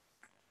line.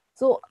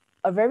 So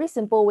a very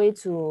simple way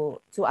to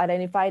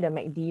identify the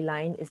MACD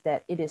line is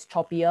that it is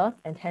choppier,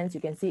 and hence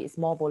you can see it's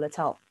more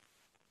volatile.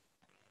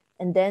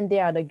 And then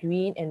there are the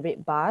green and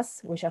red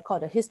bars, which are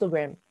called the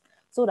histogram.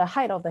 So the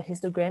height of the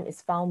histogram is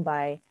found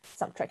by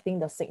subtracting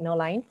the signal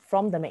line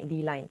from the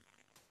MACD line.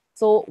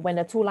 So when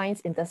the two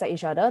lines intersect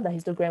each other, the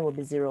histogram will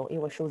be 0. It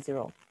will show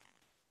 0.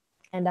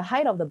 And the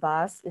height of the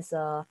bars is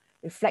a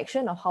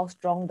reflection of how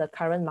strong the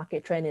current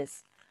market trend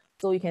is.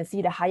 So you can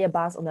see the higher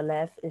bars on the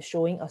left is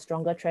showing a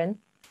stronger trend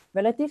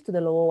relative to the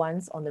lower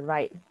ones on the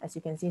right, as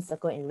you can see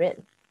circled in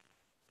red.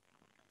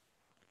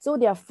 So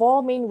there are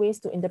 4 main ways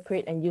to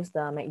interpret and use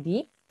the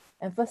MACD.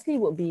 And firstly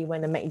would be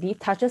when the MACD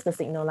touches the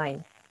signal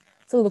line.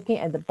 So looking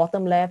at the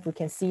bottom left, we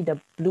can see the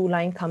blue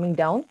line coming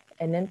down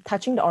and then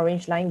touching the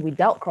orange line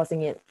without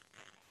crossing it.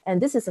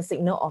 And this is a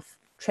signal of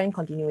trend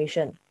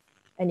continuation.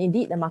 And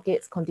indeed, the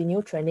markets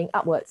continue trending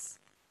upwards.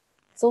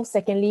 So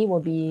secondly will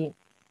be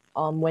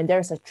when there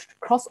is a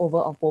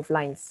crossover of both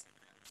lines.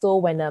 So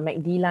when the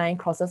MACD line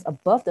crosses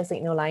above the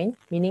signal line,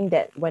 meaning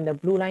that when the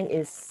blue line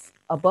is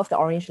above the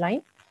orange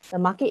line, the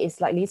market is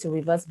likely to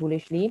reverse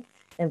bullishly,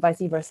 and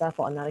vice versa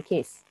for another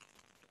case.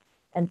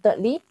 And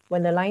thirdly,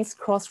 when the lines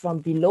cross from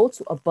below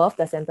to above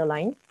the center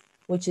line,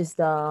 which is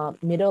the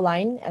middle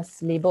line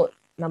as labeled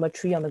number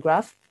 3 on the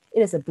graph,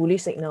 it is a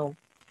bullish signal.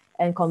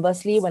 And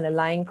conversely, when the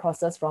line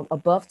crosses from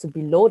above to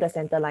below the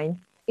center line,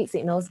 it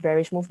signals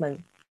bearish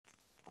movement.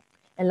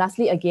 And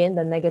lastly, again,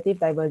 the negative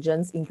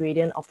divergence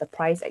ingredient of the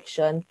price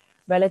action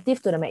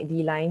relative to the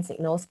MACD line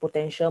signals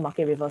potential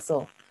market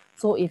reversal.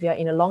 So if you're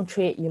in a long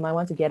trade, you might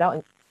want to get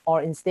out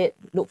or instead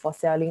look for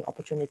selling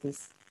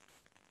opportunities.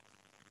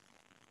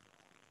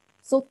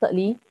 So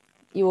thirdly,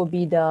 it will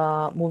be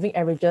the moving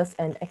averages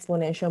and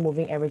exponential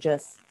moving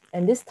averages.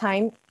 And this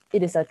time,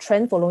 it is a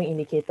trend following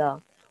indicator,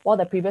 while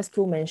the previous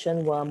two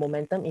mentioned were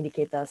momentum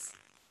indicators.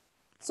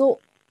 So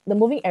the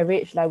moving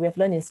average, like we have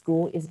learned in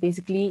school, is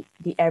basically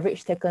the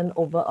average taken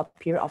over a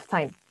period of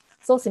time.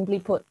 So simply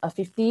put, a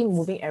 50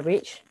 moving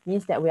average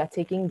means that we are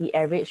taking the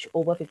average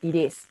over 50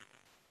 days.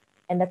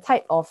 And the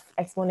type of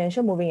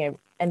exponential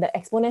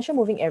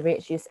moving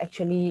average is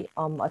actually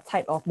a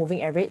type of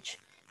moving average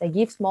that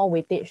gives more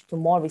weightage to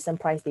more recent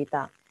price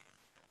data.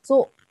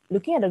 So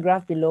looking at the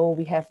graph below,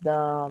 we have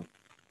the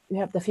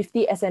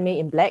 50 SMA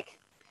in black,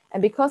 and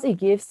because it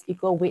gives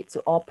equal weight to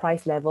all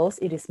price levels,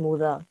 it is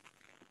smoother.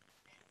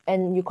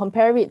 And you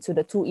compare it to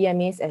the two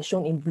EMAs as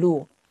shown in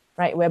blue,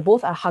 right, where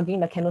both are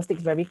hugging the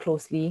candlesticks very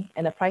closely,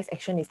 and the price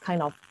action is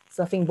kind of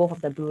surfing both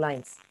of the blue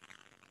lines.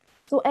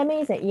 So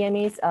MAs and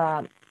EMAs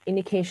are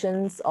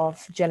indications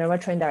of general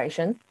trend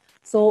direction.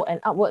 So an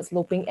upward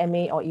sloping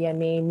MA or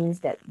EMA means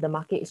that the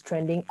market is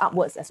trending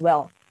upwards as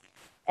well.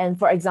 And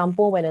for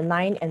example, when a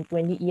 9 and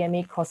 20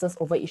 EMA crosses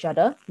over each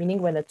other,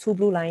 meaning when the two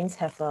blue lines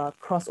have a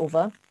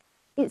crossover,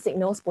 it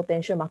signals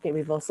potential market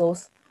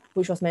reversals,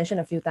 which was mentioned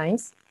a few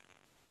times.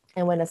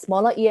 And when a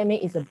smaller EMA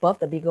is above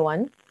the bigger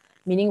one,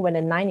 meaning when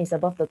the 9 is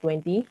above the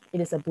 20, it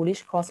is a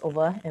bullish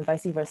crossover, and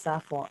vice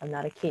versa for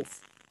another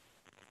case.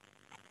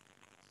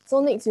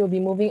 So next, we'll be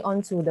moving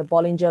on to the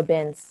Bollinger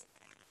Bands.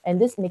 And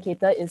this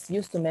indicator is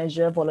used to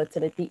measure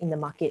volatility in the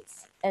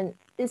markets. And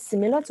it's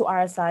similar to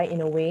RSI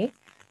in a way,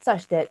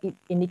 such that it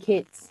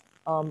indicates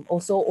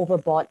also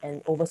overbought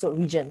and oversold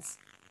regions.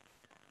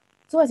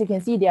 So as you can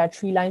see, there are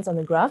 3 lines on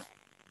the graph,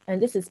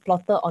 and this is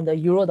plotted on the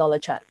Euro-dollar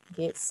chart.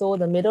 Okay, so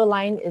the middle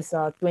line is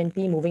a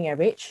 20 moving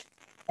average,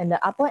 and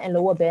the upper and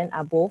lower band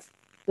are both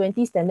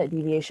 20 standard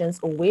deviations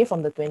away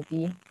from the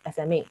 20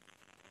 SMA.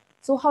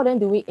 So how then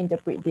do we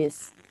interpret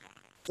this?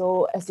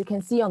 So as you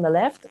can see on the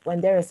left, when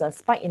there is a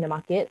spike in the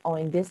market, or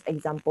in this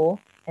example,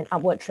 an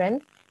upward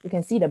trend, you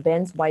can see the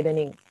bands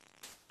widening.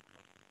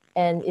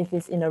 And if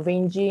it's in a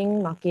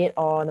ranging market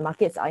or the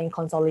markets are in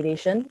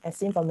consolidation, as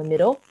seen from the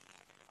middle,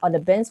 or the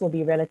bands will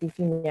be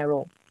relatively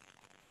narrow.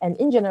 And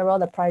in general,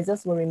 the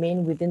prices will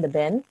remain within the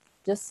band,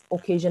 just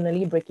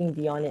occasionally breaking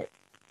beyond it.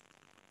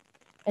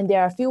 And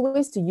there are a few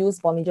ways to use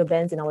Bollinger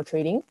Bands in our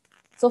trading.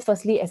 So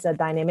firstly, as a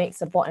dynamic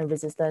support and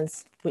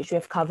resistance, which we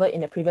have covered in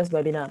the previous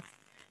webinar,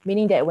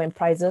 meaning that when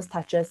prices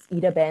touches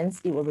either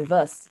bands, it will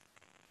reverse.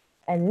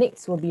 And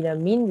next will be the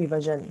mean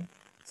reversion.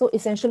 So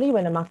essentially,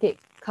 when the market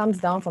comes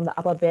down from the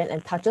upper band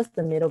and touches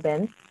the middle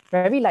band,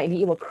 very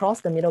likely it will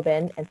cross the middle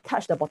band and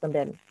touch the bottom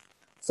band.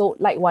 So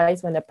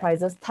likewise, when the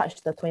prices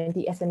touch the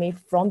 20 SMA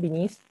from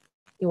beneath,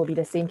 it will be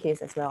the same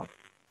case as well.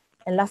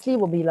 And lastly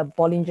will be the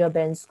Bollinger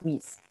Band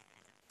squeeze.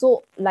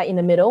 So like in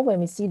the middle, when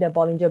we see the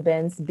Bollinger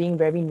Bands being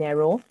very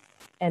narrow,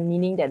 and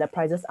meaning that the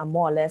prices are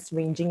more or less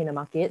ranging in the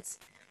markets,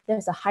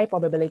 there's a high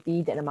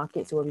probability that the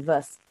markets will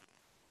reverse.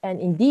 And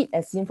indeed,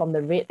 as seen from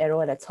the red arrow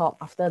at the top,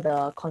 after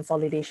the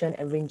consolidation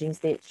and ranging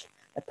stage,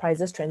 the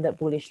prices trended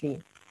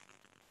bullishly.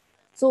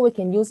 So we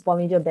can use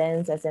Bollinger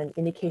Bands as an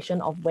indication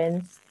of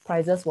when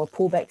prices will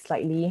pull back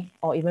slightly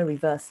or even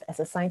reverse as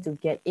a sign to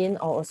get in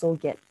or also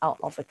get out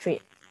of a trade.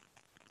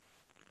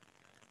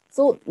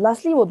 So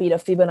lastly will be the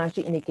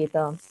Fibonacci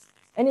indicator.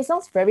 And it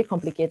sounds very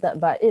complicated,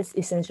 but it's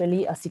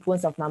essentially a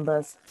sequence of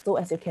numbers. So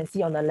as you can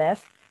see on the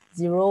left,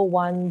 0,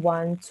 1,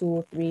 1,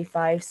 2, 3,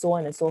 5, so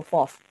on and so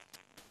forth.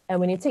 And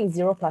when you take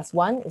 0 plus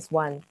 1 is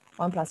 1,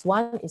 1 plus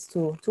 1 is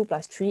 2, 2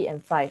 plus 3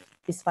 and 5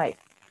 is 5.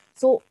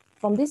 So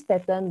from this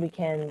pattern, we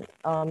can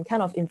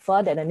kind of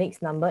infer that the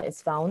next number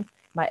is found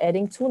by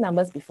adding two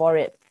numbers before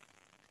it,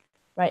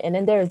 right? And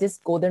then there is this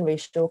golden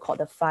ratio called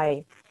the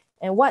phi.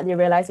 And what they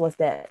realized was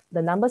that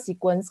the number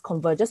sequence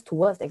converges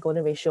towards that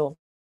golden ratio,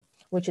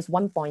 which is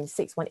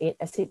 1.618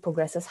 as it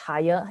progresses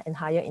higher and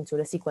higher into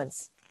the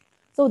sequence.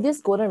 So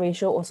this golden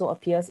ratio also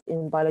appears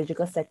in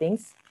biological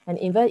settings and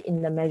even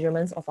in the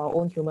measurements of our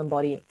own human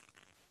body.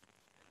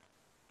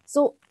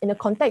 So in the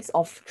context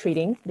of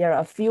trading, there are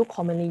a few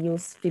commonly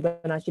used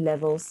Fibonacci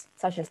levels,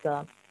 such as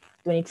the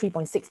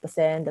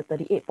 23.6%, the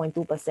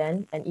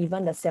 38.2%, and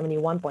even the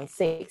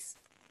 71.6.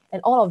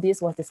 And all of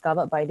this was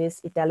discovered by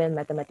this Italian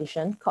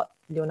mathematician called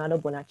Leonardo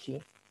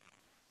Bonacci.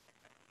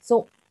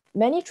 So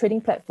many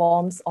trading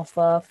platforms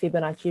offer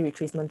Fibonacci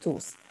retracement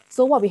tools.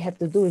 So what we have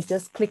to do is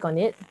just click on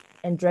it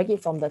and drag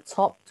it from the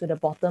top to the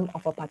bottom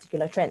of a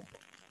particular trend.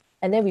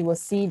 And then we will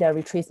see the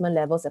retracement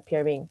levels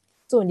appearing.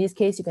 So in this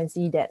case, you can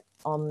see that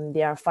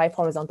there are 5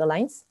 horizontal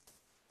lines.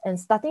 And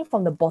starting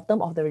from the bottom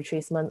of the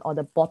retracement or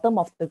the bottom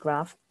of the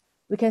graph,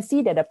 we can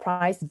see that the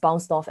price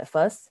bounced off at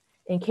first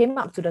and came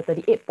up to the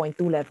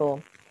 38.2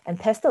 level and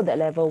tested that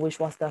level, which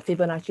was the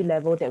Fibonacci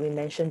level that we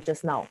mentioned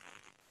just now.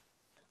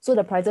 So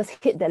the prices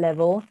hit that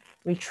level,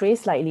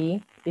 retraced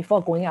slightly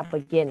before going up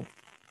again.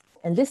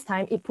 And this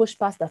time it pushed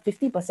past the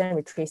 50%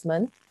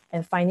 retracement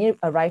and finally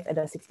arrived at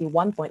the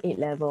 61.8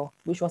 level,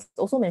 which was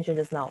also mentioned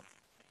just now.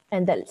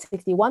 And that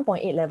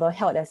 61.8 level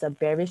held as a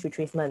bearish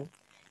retracement.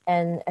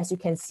 And as you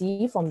can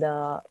see from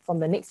the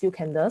next few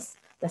candles,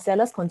 the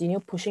sellers continue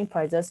pushing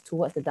prices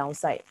towards the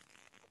downside.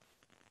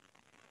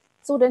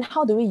 So then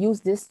how do we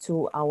use this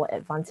to our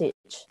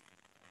advantage?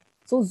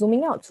 So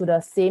zooming out to the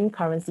same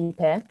currency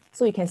pair,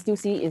 so you can still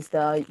see is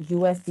the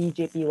USD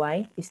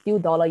JPY is still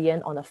dollar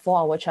yen on a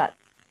 4-hour chart.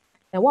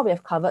 And what we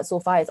have covered so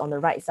far is on the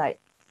right side.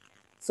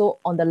 So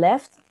on the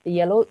left, the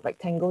yellow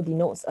rectangle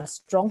denotes a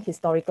strong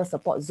historical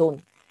support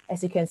zone.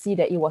 As you can see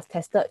that it was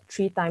tested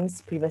 3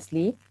 times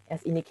previously,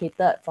 as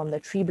indicated from the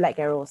 3 black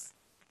arrows.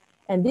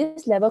 And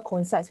this level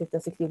coincides with the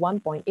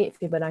 61.8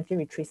 Fibonacci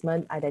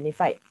retracement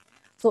identified.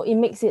 So it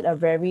makes it a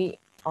very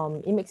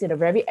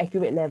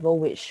accurate level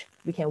which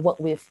we can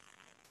work with.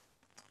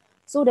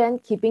 So then,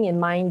 keeping in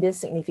mind this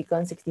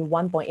significant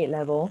 61.8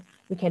 level,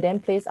 we can then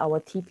place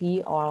our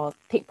TP or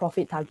take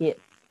profit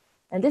target.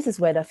 And this is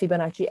where the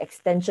Fibonacci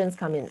extensions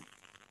come in.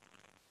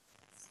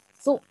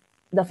 So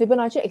the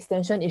Fibonacci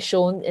extension is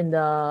shown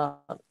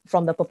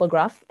from the purple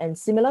graph, and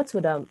similar to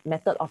the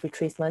method of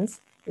retracements,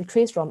 we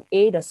trace from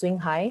A, the swing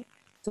high,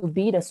 to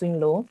B, the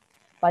swing low,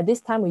 but this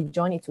time we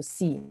join it to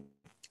C,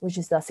 which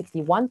is the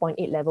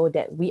 61.8 level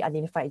that we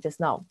identified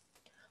just now.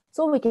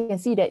 So we can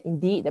see that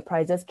indeed the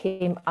prices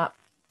came up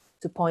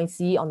to point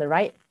C on the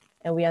right,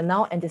 and we are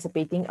now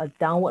anticipating a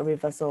downward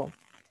reversal.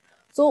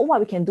 So what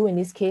we can do in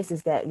this case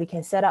is that we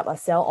can set up a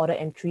sell order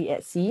entry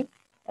at C,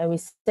 and we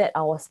set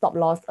our stop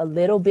loss a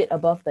little bit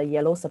above the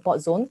yellow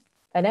support zone,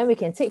 and then we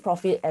can take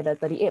profit at the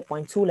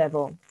 38.2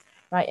 level,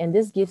 right? And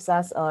this gives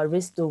us a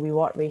risk to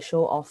reward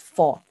ratio of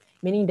 4,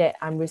 meaning that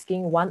I'm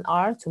risking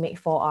 1R to make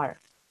 4R.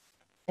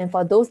 And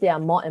for those that are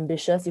more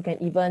ambitious, you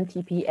can even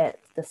TP at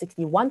the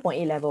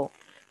 61.8 level,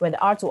 when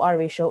the R to R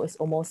ratio is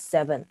almost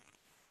 7.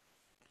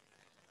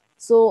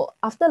 So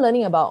after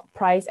learning about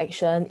price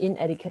action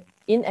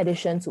in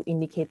addition to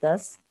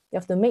indicators, you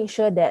have to make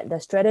sure that the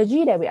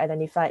strategy that we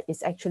identified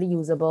is actually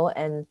usable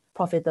and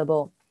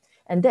profitable.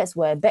 And that's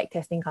where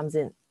backtesting comes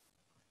in.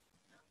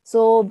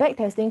 So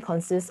backtesting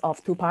consists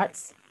of 2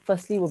 parts.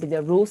 Firstly will be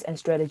the rules and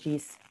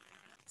strategies.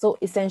 So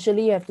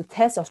essentially you have to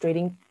test your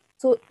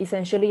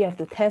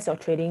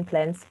trading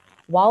plans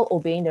while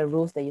obeying the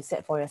rules that you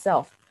set for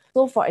yourself.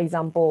 So for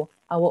example,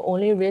 I will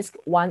only risk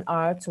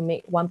 1R to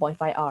make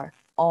 1.5R,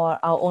 or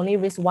I'll only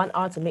risk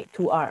 1R to make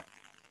 2R.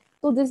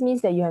 So this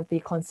means that you have to be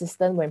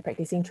consistent when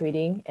practicing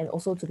trading and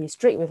also to be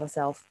strict with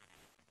yourself.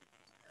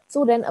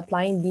 So then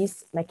applying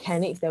these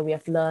mechanics that we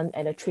have learned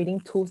and the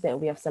trading tools that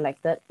we have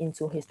selected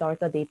into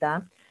historical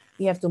data,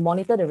 we have to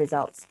monitor the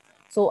results.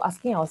 So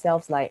asking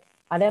ourselves like,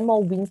 are there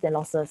more wins than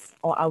losses,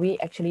 or are we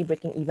actually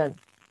breaking even?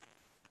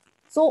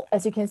 So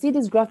as you can see,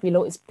 this graph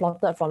below is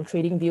plotted from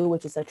TradingView,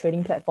 which is a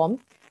trading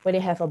platform where they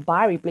have a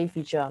buy replay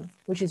feature,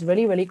 which is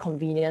really, really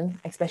convenient,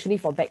 especially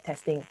for back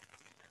testing.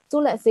 So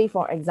let's say,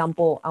 for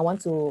example, I want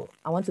to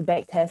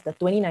back test the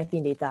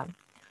 2019 data.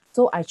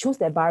 So I choose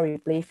that bar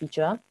replay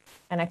feature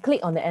and I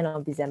click on the end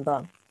of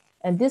December.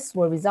 And this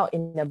will result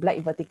in a black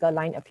vertical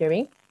line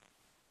appearing.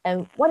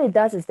 And what it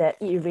does is that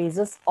it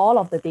erases all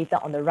of the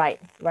data on the right?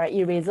 It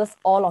erases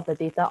all of the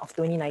data of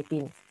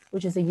 2019,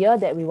 which is a year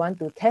that we want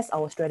to test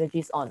our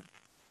strategies on.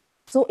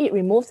 So it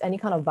removes any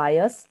kind of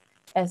bias,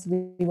 as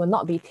we will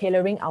not be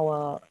tailoring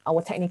our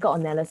technical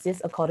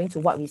analysis according to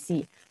what we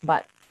see,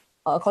 but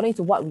according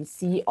to what we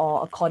see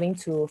or according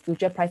to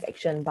future price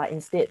action, but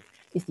instead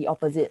it's the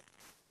opposite.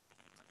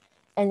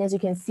 And as you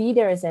can see,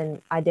 there is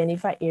an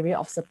identified area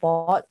of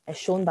support as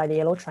shown by the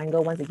yellow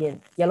rectangle once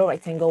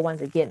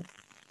again.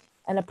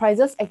 And the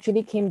prices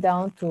actually came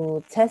down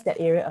to test that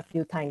area a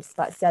few times,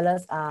 but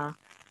sellers are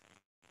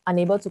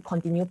unable to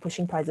continue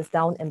pushing prices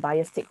down and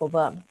buyers take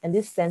over. And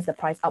this sends the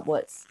price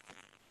upwards.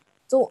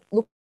 So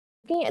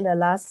looking at the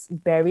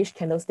last bearish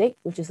candlestick,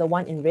 which is the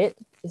one in red,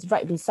 is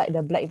right beside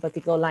the black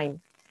vertical line.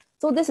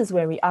 So this is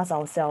where we ask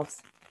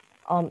ourselves,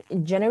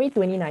 in January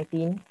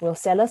 2019, will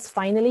sellers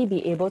finally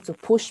be able to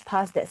push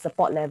past that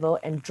support level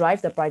and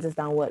drive the prices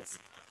downwards?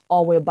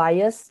 Or will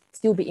buyers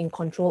still be in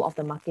control of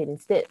the market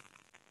instead?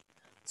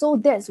 So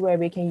that's where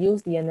we can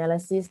use the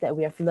analysis that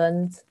we have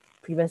learned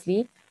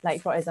previously, like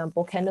for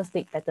example,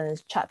 candlestick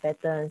patterns, chart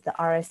patterns, the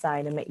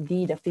RSI, the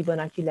MACD, the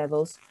Fibonacci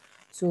levels,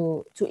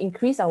 to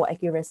increase our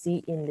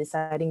accuracy in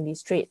deciding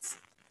these trades.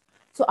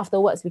 So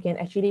afterwards, we can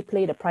actually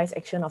play the price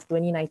action of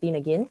 2019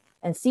 again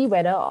and see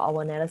whether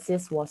our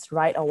analysis was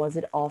right or was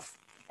it off.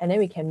 And then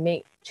we can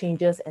make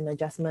changes and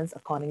adjustments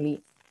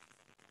accordingly.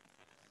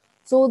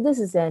 So this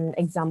is an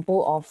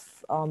example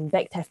of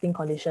back testing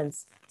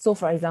conditions. So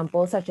for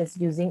example, such as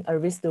using a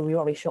risk to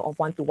reward ratio of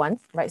 1:1,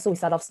 right? So we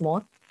start off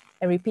small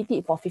and repeat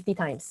it for 50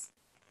 times.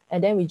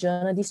 And then we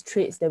journal these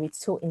trades that we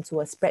took into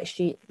a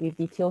spreadsheet with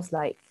details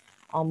like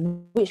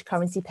which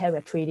currency pair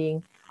we're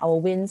trading, our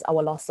wins,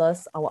 our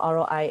losses, our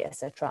ROI,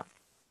 etc.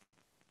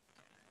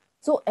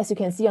 So as you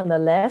can see on the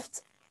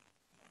left,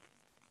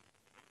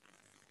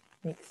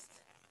 next.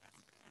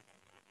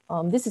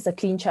 This is a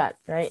clean chart,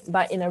 right?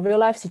 But in a real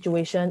life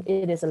situation,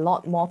 it is a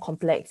lot more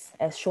complex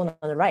as shown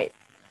on the right.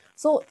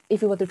 So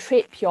if we were to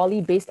trade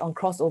purely based on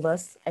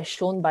crossovers, as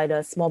shown by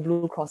the small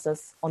blue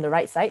crosses on the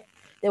right side,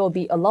 there will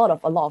be a lot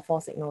of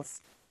false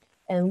signals.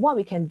 And what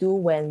we can do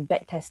when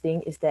back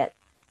testing is that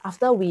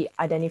after we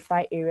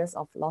identify areas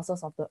of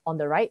losses on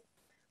the right,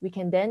 we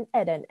can then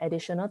add an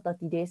additional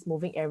 30 days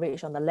moving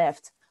average on the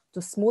left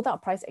to smooth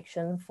out price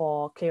action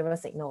for clearer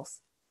signals.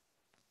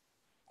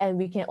 And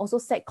we can also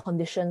set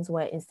conditions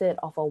where instead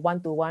of a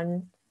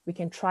 1:1, we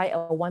can try a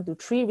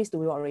 1:3 risk to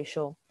reward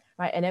ratio,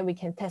 right? And then we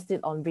can test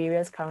it on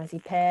various currency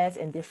pairs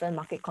and different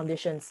market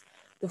conditions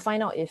to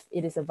find out if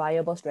it is a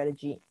viable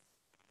strategy.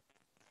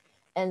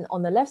 And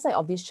on the left side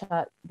of this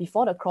chart,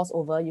 before the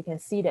crossover, you can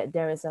see that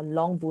there is a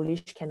long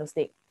bullish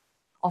candlestick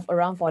of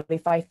around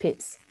 45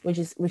 pips, which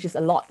is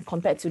a lot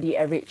compared to the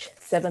average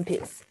 7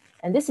 pips.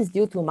 And this is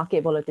due to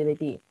market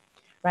volatility,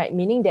 right?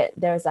 Meaning that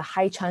there is a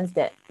high chance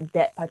that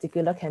that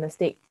particular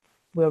candlestick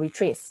will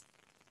retrace.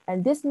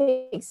 And this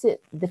makes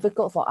it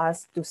difficult for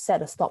us to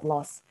set a stop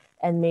loss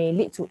and may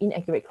lead to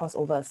inaccurate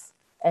crossovers.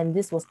 And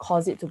this will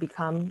cause it to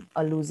become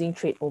a losing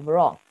trade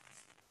overall.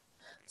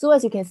 So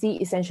as you can see,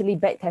 essentially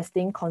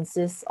backtesting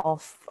consists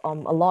of a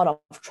lot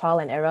of trial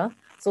and error.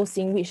 So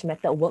seeing which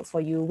method works for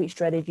you, which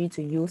strategy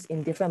to use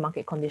in different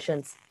market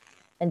conditions,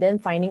 and then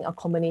finding a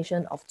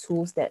combination of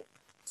tools that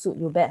suit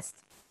you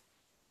best.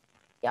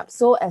 Yep.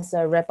 So as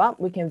a wrap up,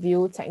 we can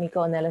view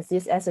technical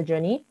analysis as a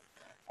journey,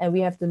 and we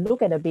have to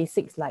look at the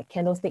basics like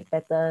candlestick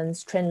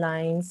patterns, trend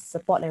lines,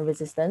 support and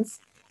resistance,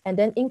 and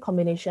then in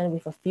combination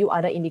with a few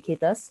other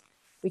indicators,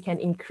 we can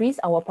increase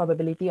our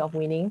probability of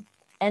winning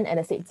and at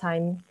the same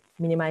time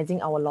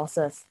minimizing our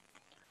losses.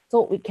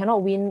 So we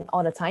cannot win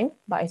all the time,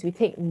 but as we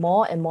take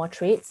more and more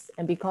trades,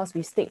 and because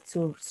we stick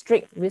to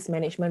strict risk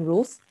management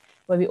rules,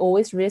 where we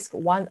always risk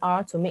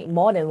 1R to make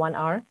more than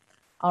 1R,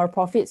 our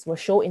profits will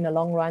show in the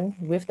long run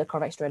with the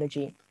correct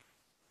strategy.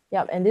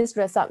 Yep, and this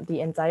wraps up the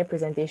entire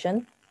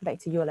presentation. Back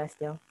to you,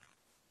 Alestia.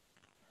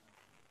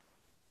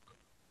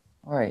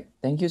 All right,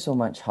 thank you so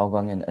much, Hao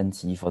Guang and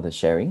En-Qi, for the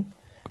sharing.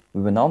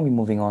 We will now be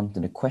moving on to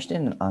the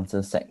question and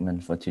answer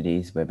segment for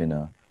today's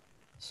webinar.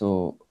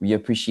 So we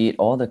appreciate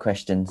all the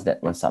questions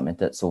that were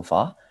submitted so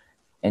far.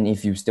 And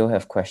if you still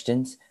have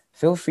questions,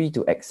 feel free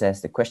to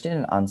access the question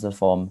and answer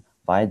form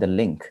via the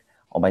link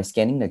or by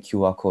scanning the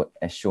QR code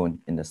as shown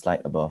in the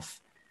slide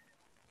above.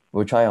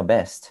 We'll try our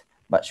best,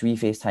 but should we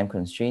face time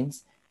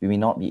constraints, we may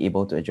not be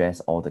able to address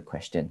all the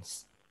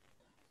questions.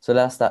 So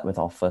let's start with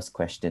our first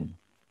question.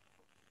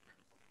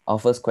 Our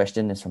first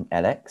question is from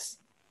Alex,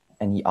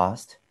 and he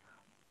asked,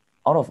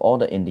 Out of all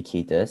the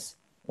indicators,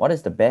 what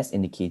is the best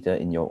indicator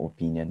in your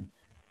opinion?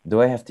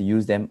 Do I have to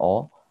use them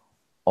all,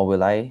 or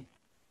will I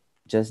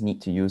just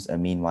need to use a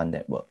main one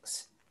that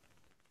works?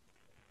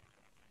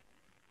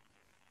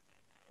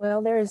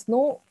 Well, there is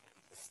no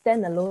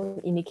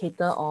standalone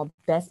indicator or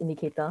best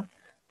indicator.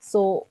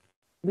 So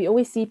we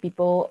always see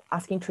people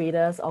asking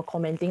traders or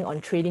commenting on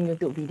trading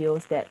YouTube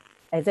videos that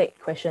exact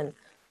question.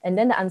 And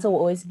then the answer will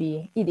always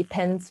be, it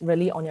depends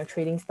really on your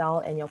trading style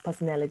and your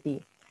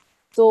personality.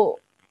 So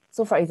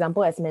for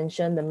example, as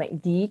mentioned, the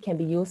MACD can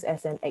be used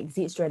as an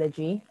exit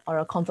strategy or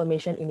a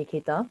confirmation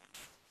indicator,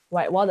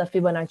 right? While the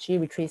Fibonacci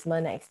retracement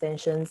and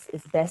extensions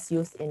is best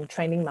used in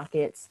trending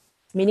markets,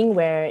 meaning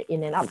where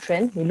in an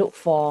uptrend, we look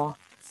for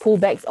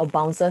pullbacks or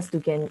bounces to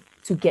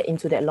get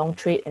into that long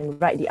trade and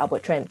ride the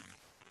upward trend,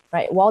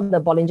 right? While the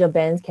Bollinger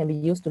Bands can be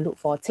used to look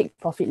for take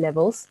profit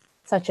levels,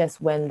 such as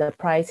when the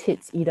price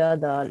hits either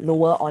the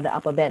lower or the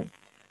upper band.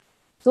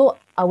 So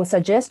I would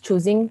suggest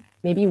choosing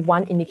maybe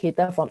one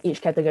indicator from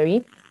each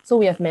category. So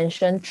we have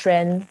mentioned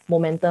trend,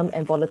 momentum,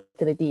 and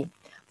volatility,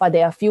 but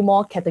there are a few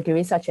more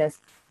categories such as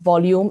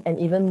volume and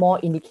even more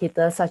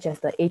indicators such as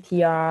the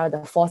ATR,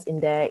 the force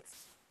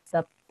index,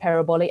 the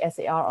parabolic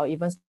SAR, or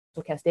even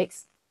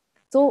stochastics.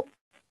 So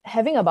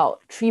having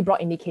about 3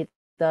 broad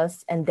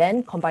indicators and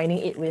then combining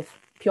it with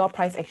pure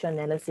price action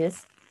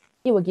analysis,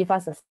 it will give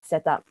us a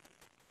setup,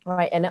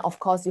 right? And then of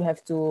course you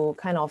have to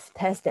kind of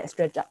test that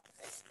setup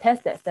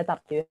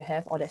that you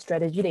have or that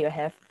strategy that you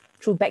have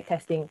through back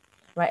testing,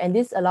 right? And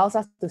this allows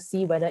us to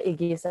see whether it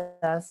gives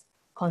us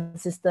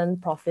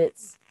consistent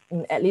profits,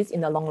 at least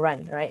in the long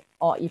run, right?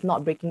 Or if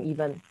not breaking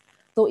even.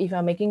 So if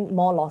you're making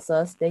more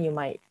losses, then you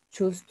might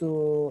choose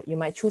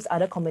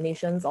other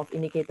combinations of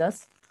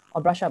indicators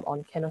or brush up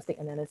on candlestick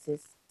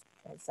analysis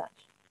and such.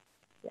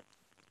 Yeah.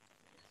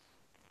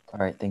 All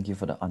right, thank you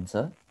for the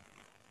answer.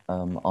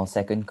 Our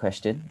second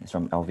question is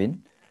from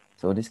Alvin.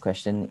 So this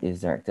question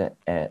is directed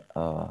at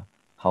Hao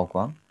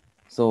Guang.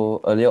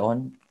 So earlier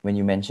on, when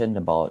you mentioned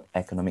about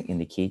economic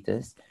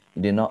indicators,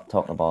 you did not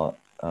talk about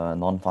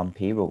non-farm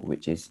payroll,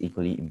 which is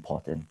equally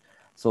important.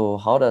 So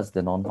how does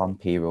the non-farm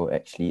payroll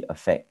actually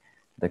affect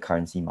the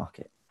currency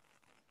market?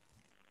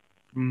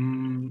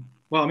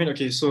 Well, I mean,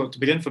 okay, so to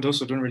begin, for those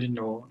who don't really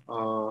know,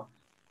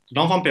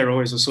 non-farm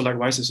payroll is also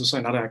likewise, it's also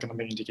another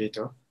economic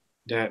indicator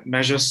that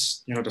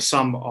measures, the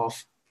sum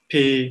of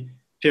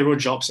payroll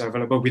jobs that are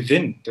available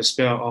within the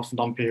sphere of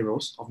non-farm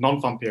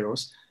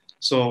payrolls.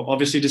 So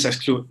obviously this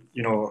excludes,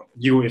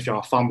 you if you're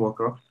a farm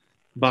worker,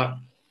 but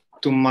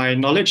to my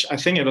knowledge, I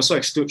think it also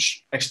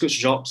excludes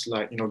jobs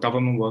like,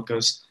 government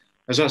workers,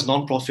 as well as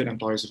non-profit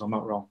employees, if I'm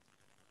not wrong.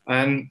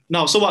 And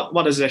now, so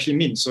what does it actually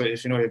mean? So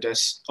if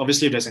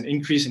there's an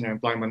increase in your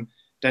employment,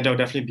 then there will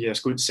definitely be a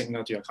good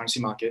signal to your currency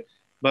market.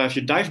 But if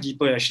you dive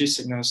deeper, it actually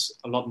signals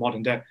a lot more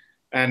than that.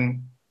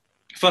 And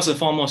first and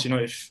foremost,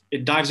 if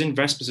it dives in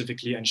very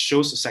specifically and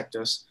shows the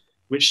sectors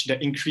which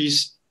the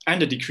increase and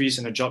the decrease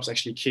in the jobs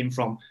actually came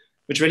from,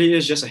 which really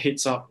is just a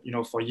heads up,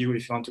 for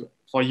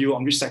you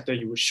on which sector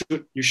you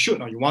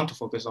should or you want to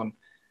focus on.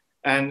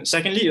 And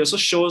secondly, it also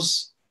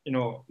shows,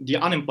 the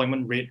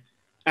unemployment rate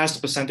as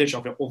the percentage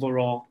of your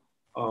overall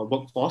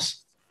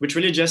workforce, which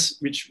really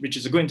which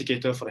is a good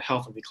indicator for the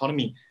health of the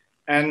economy.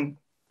 And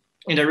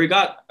in that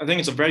regard, I think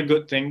it's a very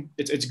good thing.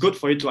 It's good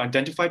for you to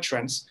identify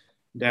trends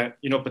that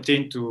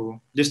pertain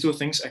to these two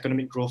things: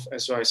 economic growth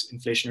as well as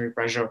inflationary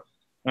pressure.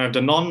 Now, if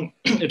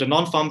the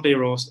non-farm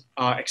payrolls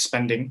are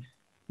expanding,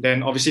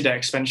 then obviously that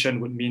expansion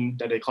would mean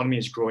that the economy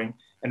is growing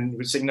and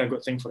would signal a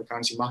good thing for the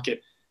currency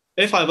market.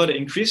 If, however, the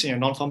increase in your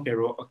non-farm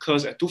payroll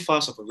occurs at too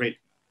fast of a rate,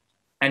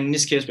 and in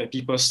this case, where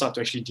people start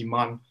to actually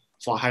demand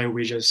for higher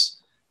wages,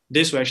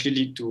 this will actually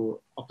lead to,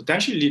 or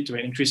potentially lead to,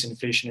 an increase in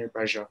inflationary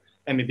pressure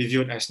and may be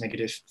viewed as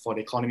negative for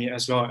the economy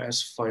as well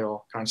as for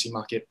your currency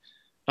market.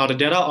 Now, the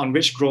data on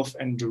wage growth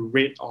and the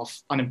rate of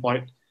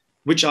unemployed,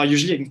 which are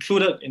usually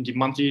included in the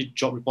monthly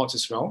job reports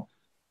as well,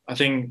 I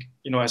think,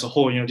 as a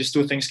whole, these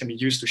two things can be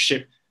used to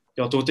shape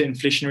your total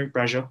inflationary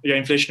pressure, your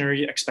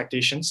inflationary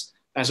expectations,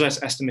 as well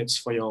as estimates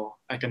for your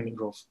economic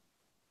growth.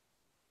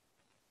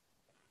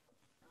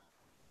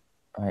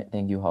 All right,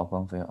 thank you, Hao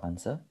Guang, for your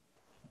answer.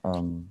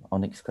 Our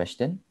next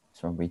question is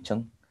from Wei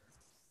Cheng,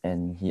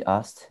 and he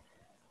asked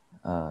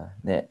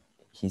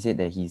he said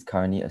that he's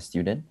currently a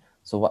student.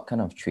 So what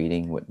kind of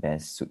trading would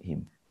best suit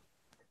him?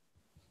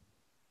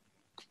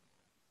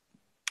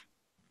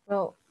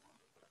 Well,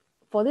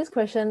 for this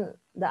question,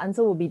 the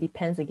answer will be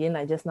depends again,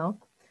 like just now,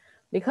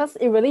 because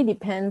it really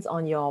depends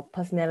on your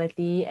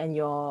personality and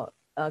your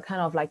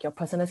kind of like your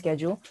personal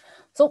schedule.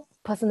 So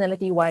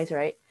personality wise,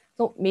 right?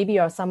 So maybe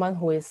you're someone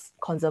who is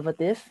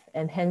conservative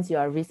and hence you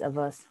are risk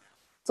averse.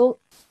 So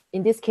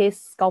in this case,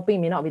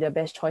 scalping may not be the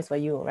best choice for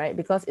you, right?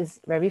 Because it's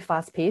very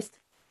fast paced.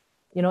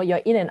 You're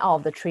in and out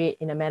of the trade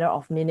in a matter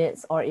of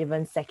minutes or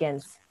even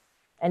seconds.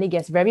 And it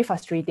gets very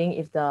frustrating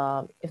if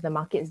the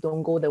markets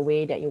don't go the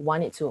way that you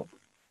want it to.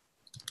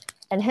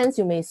 And hence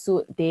you may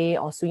suit day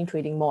or swing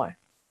trading more.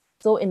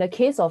 So in the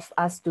case of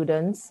us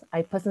students,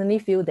 I personally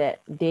feel that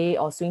day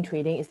or swing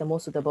trading is the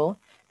most suitable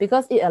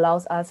because it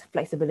allows us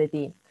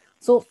flexibility.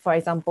 So for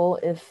example,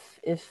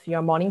 if you're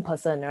a morning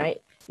person, right,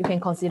 you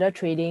can consider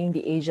trading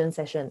the Asian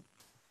session.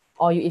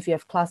 Or if you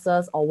have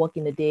classes or work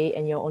in the day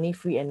and you're only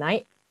free at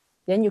night,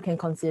 then you can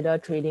consider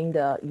trading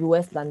the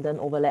US London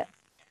overlap,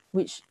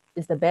 which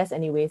is the best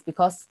anyways,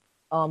 because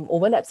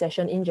overlap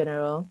session in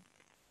general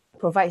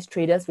provides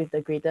traders with the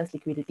greatest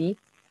liquidity.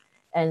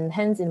 And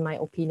hence, in my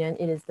opinion,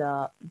 it is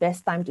the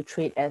best time to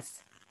trade,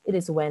 as it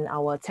is when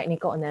our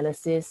technical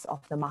analysis of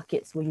the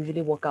markets will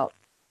usually work out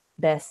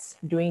best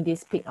during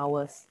these peak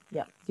hours,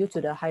 yeah, due to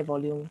the high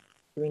volume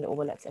during the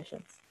overlap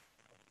sessions.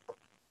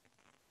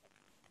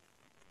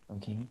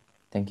 Okay,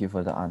 thank you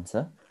for the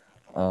answer.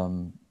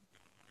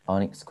 Our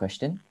next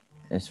question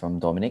is from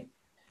Dominic,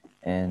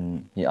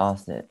 and he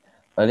asked that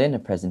earlier in the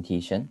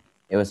presentation,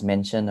 it was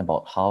mentioned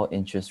about how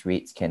interest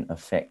rates can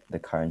affect the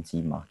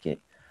currency market.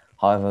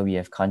 However, we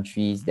have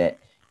countries that,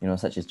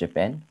 such as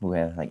Japan, who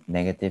have like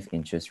negative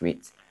interest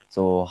rates.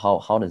 So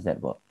how does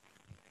that work?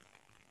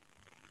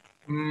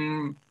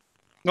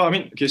 No, I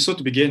mean, okay, so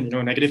to begin,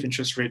 negative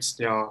interest rates,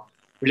 they are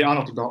really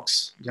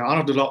unorthodox. They are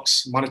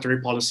unorthodox monetary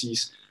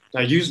policies that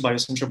are used by the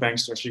central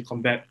banks to actually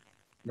combat,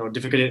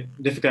 difficult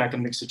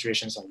economic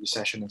situations like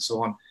recession and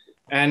so on.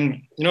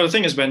 And, the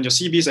thing is, when your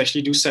CBs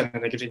actually do set a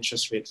negative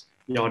interest rate,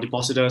 your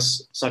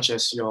depositors, such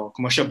as your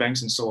commercial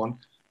banks and so on,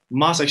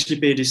 must actually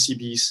pay these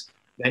CBs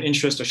an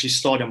interest to actually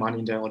store their money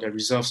in there or their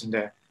reserves in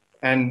there.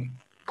 And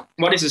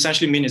what this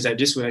essentially means is that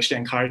this will actually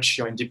encourage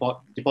your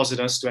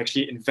depositors to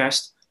actually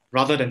invest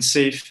rather than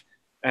save,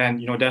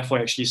 and therefore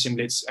actually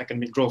stimulates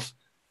economic growth.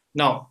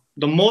 Now,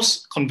 the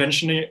most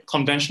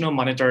conventional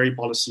monetary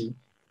policy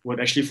would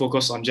actually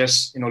focus on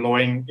just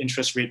lowering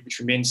interest rate,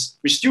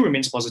 which still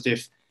remains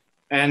positive.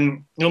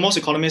 And most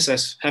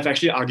economists have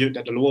actually argued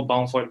that the lower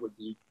bound for it would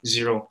be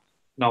zero.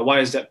 Now,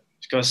 why is that?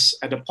 Because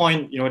at the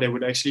point, there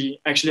would actually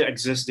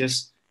exist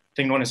this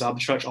thing known as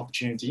arbitrage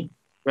opportunity,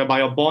 whereby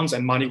your bonds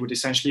and money would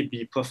essentially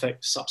be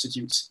perfect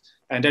substitutes.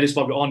 And that is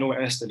what we all know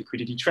as the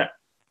liquidity trap.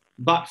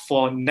 But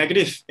for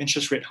negative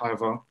interest rate,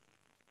 however,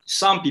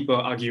 some people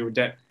argue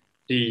that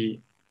the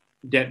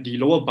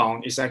lower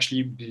bound is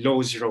actually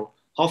below zero.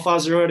 How far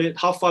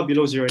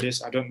below zero it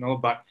is, I don't know,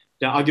 but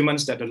there are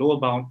arguments that the lower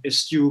bound is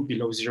still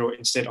below zero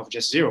instead of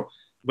just zero,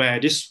 where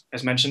this,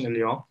 as mentioned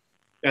earlier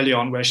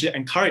on, will actually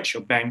encourage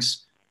your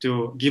banks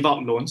to give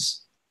out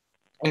loans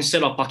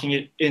instead of parking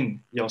it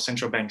in your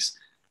central banks.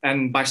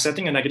 And by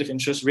setting a negative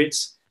interest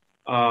rates,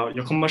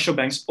 your commercial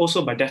banks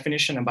also, by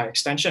definition and by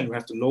extension, will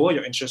have to lower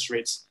your interest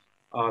rates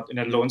in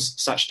the loans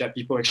such that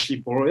people actually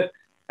borrow it,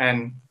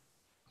 and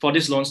for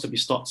these loans to be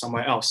stored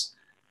somewhere else.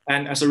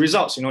 And as a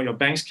result, your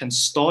banks can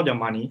store their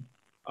money,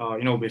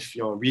 with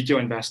your retail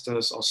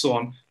investors or so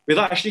on,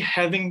 without actually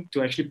having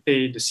to actually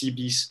pay the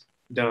CBs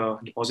the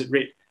deposit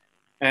rate.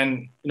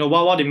 And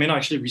while they may not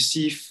actually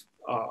receive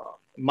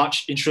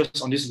much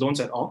interest on these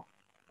loans at all,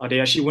 they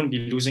actually wouldn't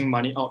be losing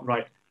money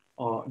outright,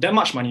 or that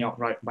much money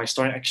outright, by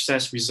storing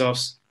excess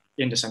reserves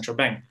in the central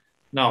bank.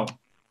 Now,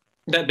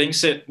 that being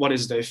said, what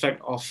is the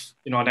effect of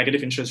a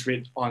negative interest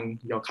rate on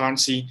your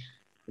currency?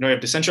 If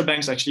the central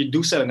banks actually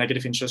do set a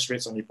negative interest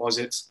rates on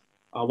deposits,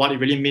 what it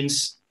really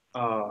means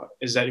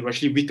is that it will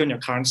actually weaken your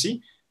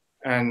currency,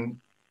 and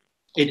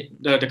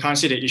the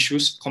currency that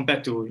issues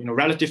compared to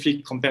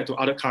relatively compared to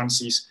other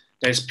currencies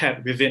that is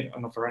paired within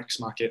a Forex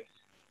market.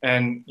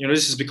 And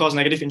this is because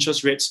negative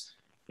interest rates,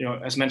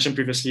 as mentioned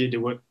previously, they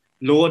would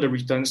lower the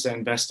returns that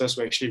investors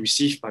will actually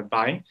receive by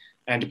buying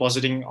and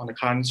depositing on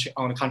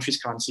the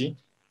country's currency.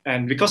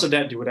 And because of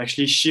that, they would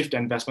actually shift the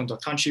investment to a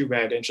country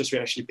where the interest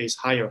rate actually pays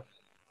higher.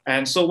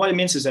 And so what it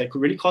means is that it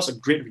could really cause a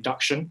great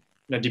reduction in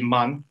the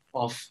demand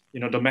of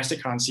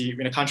domestic currency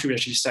in a country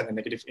which actually set a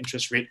negative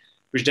interest rate,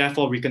 which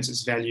therefore weakens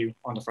its value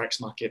on the Forex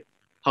market.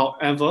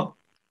 However,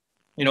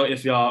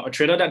 if you're a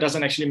trader, that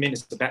doesn't actually mean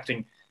it's a bad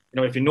thing.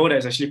 If you know that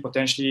it's actually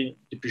potentially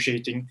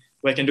depreciating,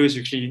 what you can do is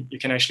you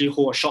can actually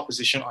hold a short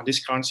position on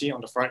this currency on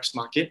the Forex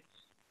market.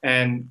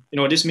 And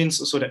this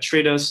means also that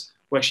traders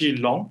who actually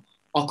long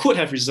or could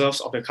have reserves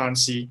of the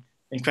currency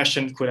in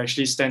question could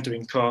actually stand to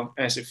incur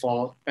as it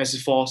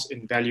falls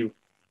in value.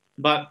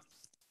 But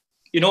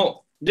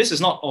this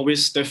is not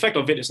always, the effect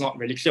of it is not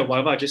really clear.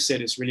 Whatever I just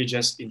said is really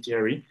just in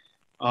theory.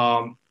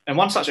 And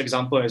one such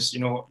example is the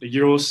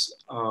euros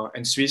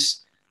and Swiss,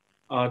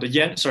 the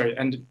yen.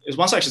 And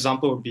one such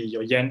example would be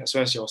your yen as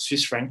well as your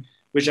Swiss franc,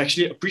 which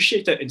actually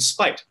appreciated in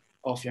spite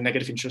of your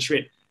negative interest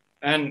rate.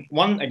 And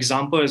one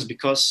example is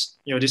because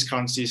these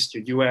currencies,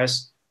 your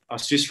US,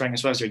 Swiss franc,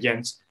 as well as your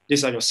yen,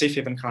 these are your safe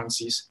haven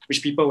currencies,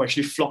 which people will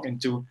actually flock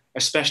into,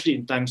 especially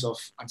in times of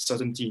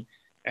uncertainty.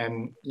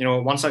 And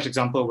one such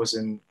example was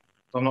in,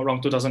 if I'm not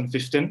wrong,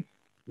 2015,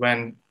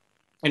 when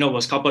it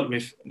was coupled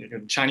with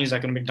Chinese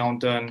economic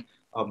downturn,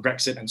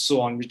 Brexit, and so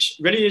on, which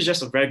really is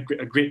just a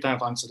great time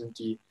of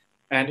uncertainty.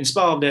 And in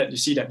spite of that, you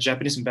see that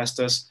Japanese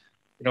investors,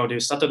 they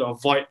started to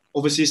avoid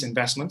overseas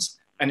investments,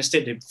 and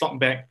instead they flocked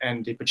back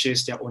and they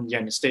purchased their own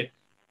yen instead.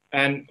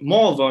 And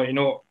moreover,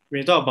 when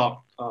you talk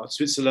about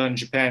Switzerland,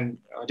 Japan,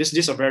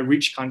 these are very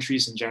rich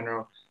countries in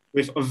general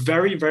with a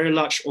very, very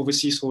large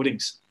overseas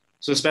holdings.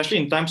 So especially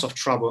in times of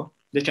trouble,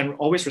 they can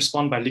always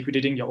respond by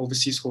liquidating their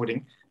overseas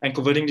holding and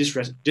converting this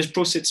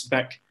proceeds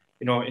back,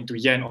 into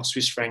yen or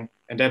Swiss franc,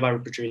 and thereby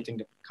repatriating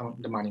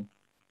the money.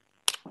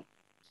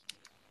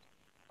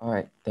 All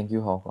right, thank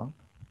you, Hao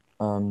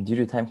Guang. Due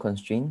to time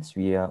constraints,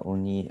 we are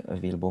only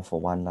available for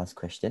one last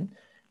question,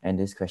 and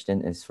this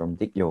question is from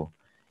Dick Yo.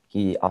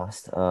 He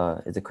asked,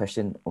 it's a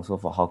question also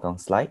for Hao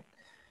Guang's slide.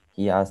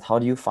 He asked, how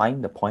do you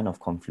find the point of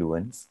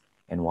confluence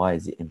and why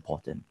is it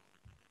important?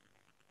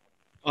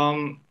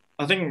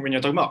 I think when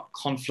you're talking about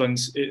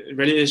confluence, it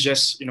really is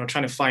just,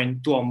 trying to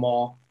find two or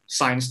more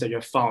signs that you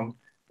have found,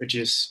 which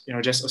is,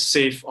 just a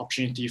safe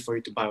opportunity for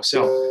you to buy or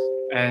sell.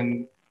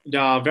 And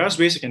there are various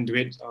ways you can do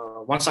it.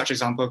 One such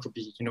example could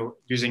be,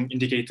 using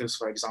indicators,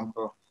 for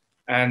example.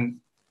 And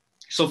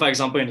so, for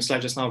example, in the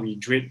slide just now,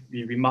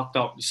 we marked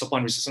out the support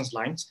and resistance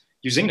lines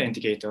using the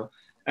indicator.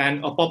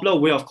 And a popular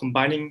way of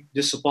combining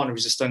this support and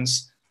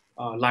resistance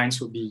lines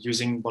would be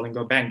using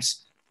Bollinger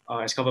Bands,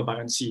 as covered by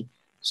NC.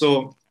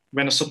 So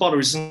when the support or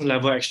resistance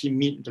level actually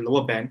meet the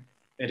lower band,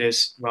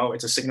 it's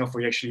a signal for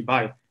you to actually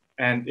buy.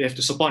 And if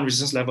the support and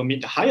resistance level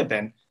meet the higher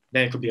band,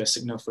 then it could be a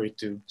signal for you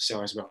to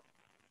sell as well.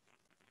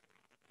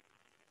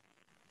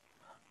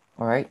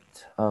 All right.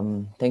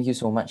 Thank you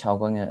so much, Hao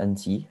Guang and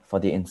NC, for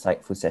the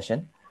insightful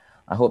session.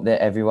 I hope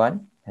that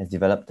everyone has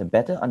developed a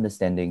better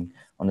understanding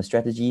on the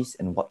strategies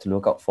and what to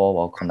look out for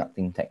while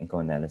conducting technical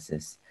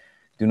analysis.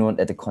 Do note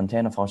that the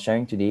content of our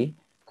sharing today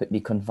could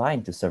be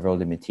confined to several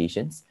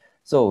limitations.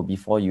 So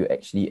before you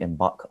actually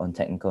embark on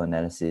technical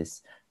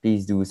analysis,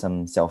 please do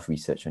some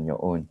self-research on your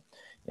own.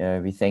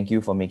 We thank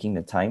you for making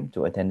the time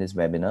to attend this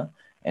webinar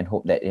and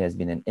hope that it has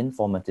been an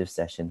informative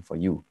session for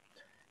you.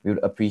 We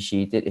would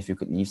appreciate it if you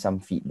could leave some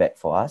feedback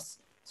for us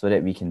so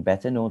that we can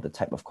better know the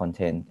type of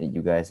content that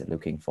you guys are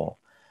looking for.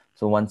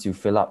 So once you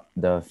fill up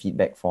the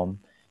feedback form,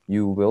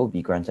 you will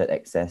be granted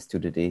access to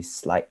today's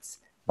slides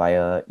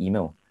via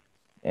email.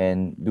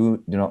 And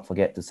do not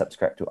forget to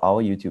subscribe to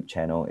our YouTube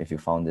channel if you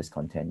found this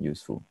content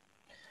useful.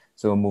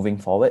 So moving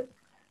forward,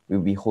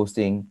 we'll be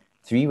hosting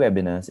 3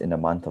 webinars in the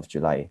month of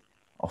July,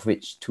 of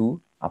which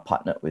 2 are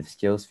partnered with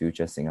Skills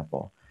Future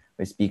Singapore,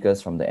 with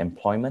speakers from the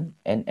Employment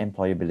and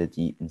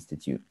Employability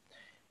Institute.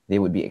 They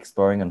would be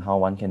exploring on how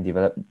one can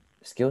develop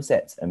skill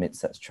sets amid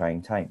such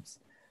trying times.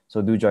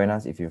 So do join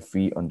us if you're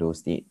free on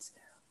those dates.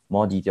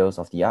 More details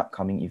of the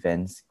upcoming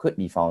events could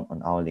be found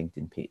on our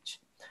LinkedIn page.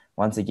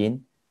 Once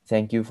again,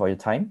 thank you for your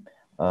time.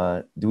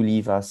 Do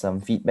leave us some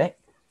feedback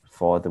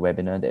for the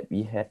webinar that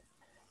we had.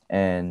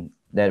 And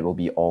that will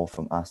be all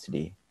from us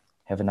today.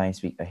 Have a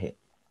nice week ahead.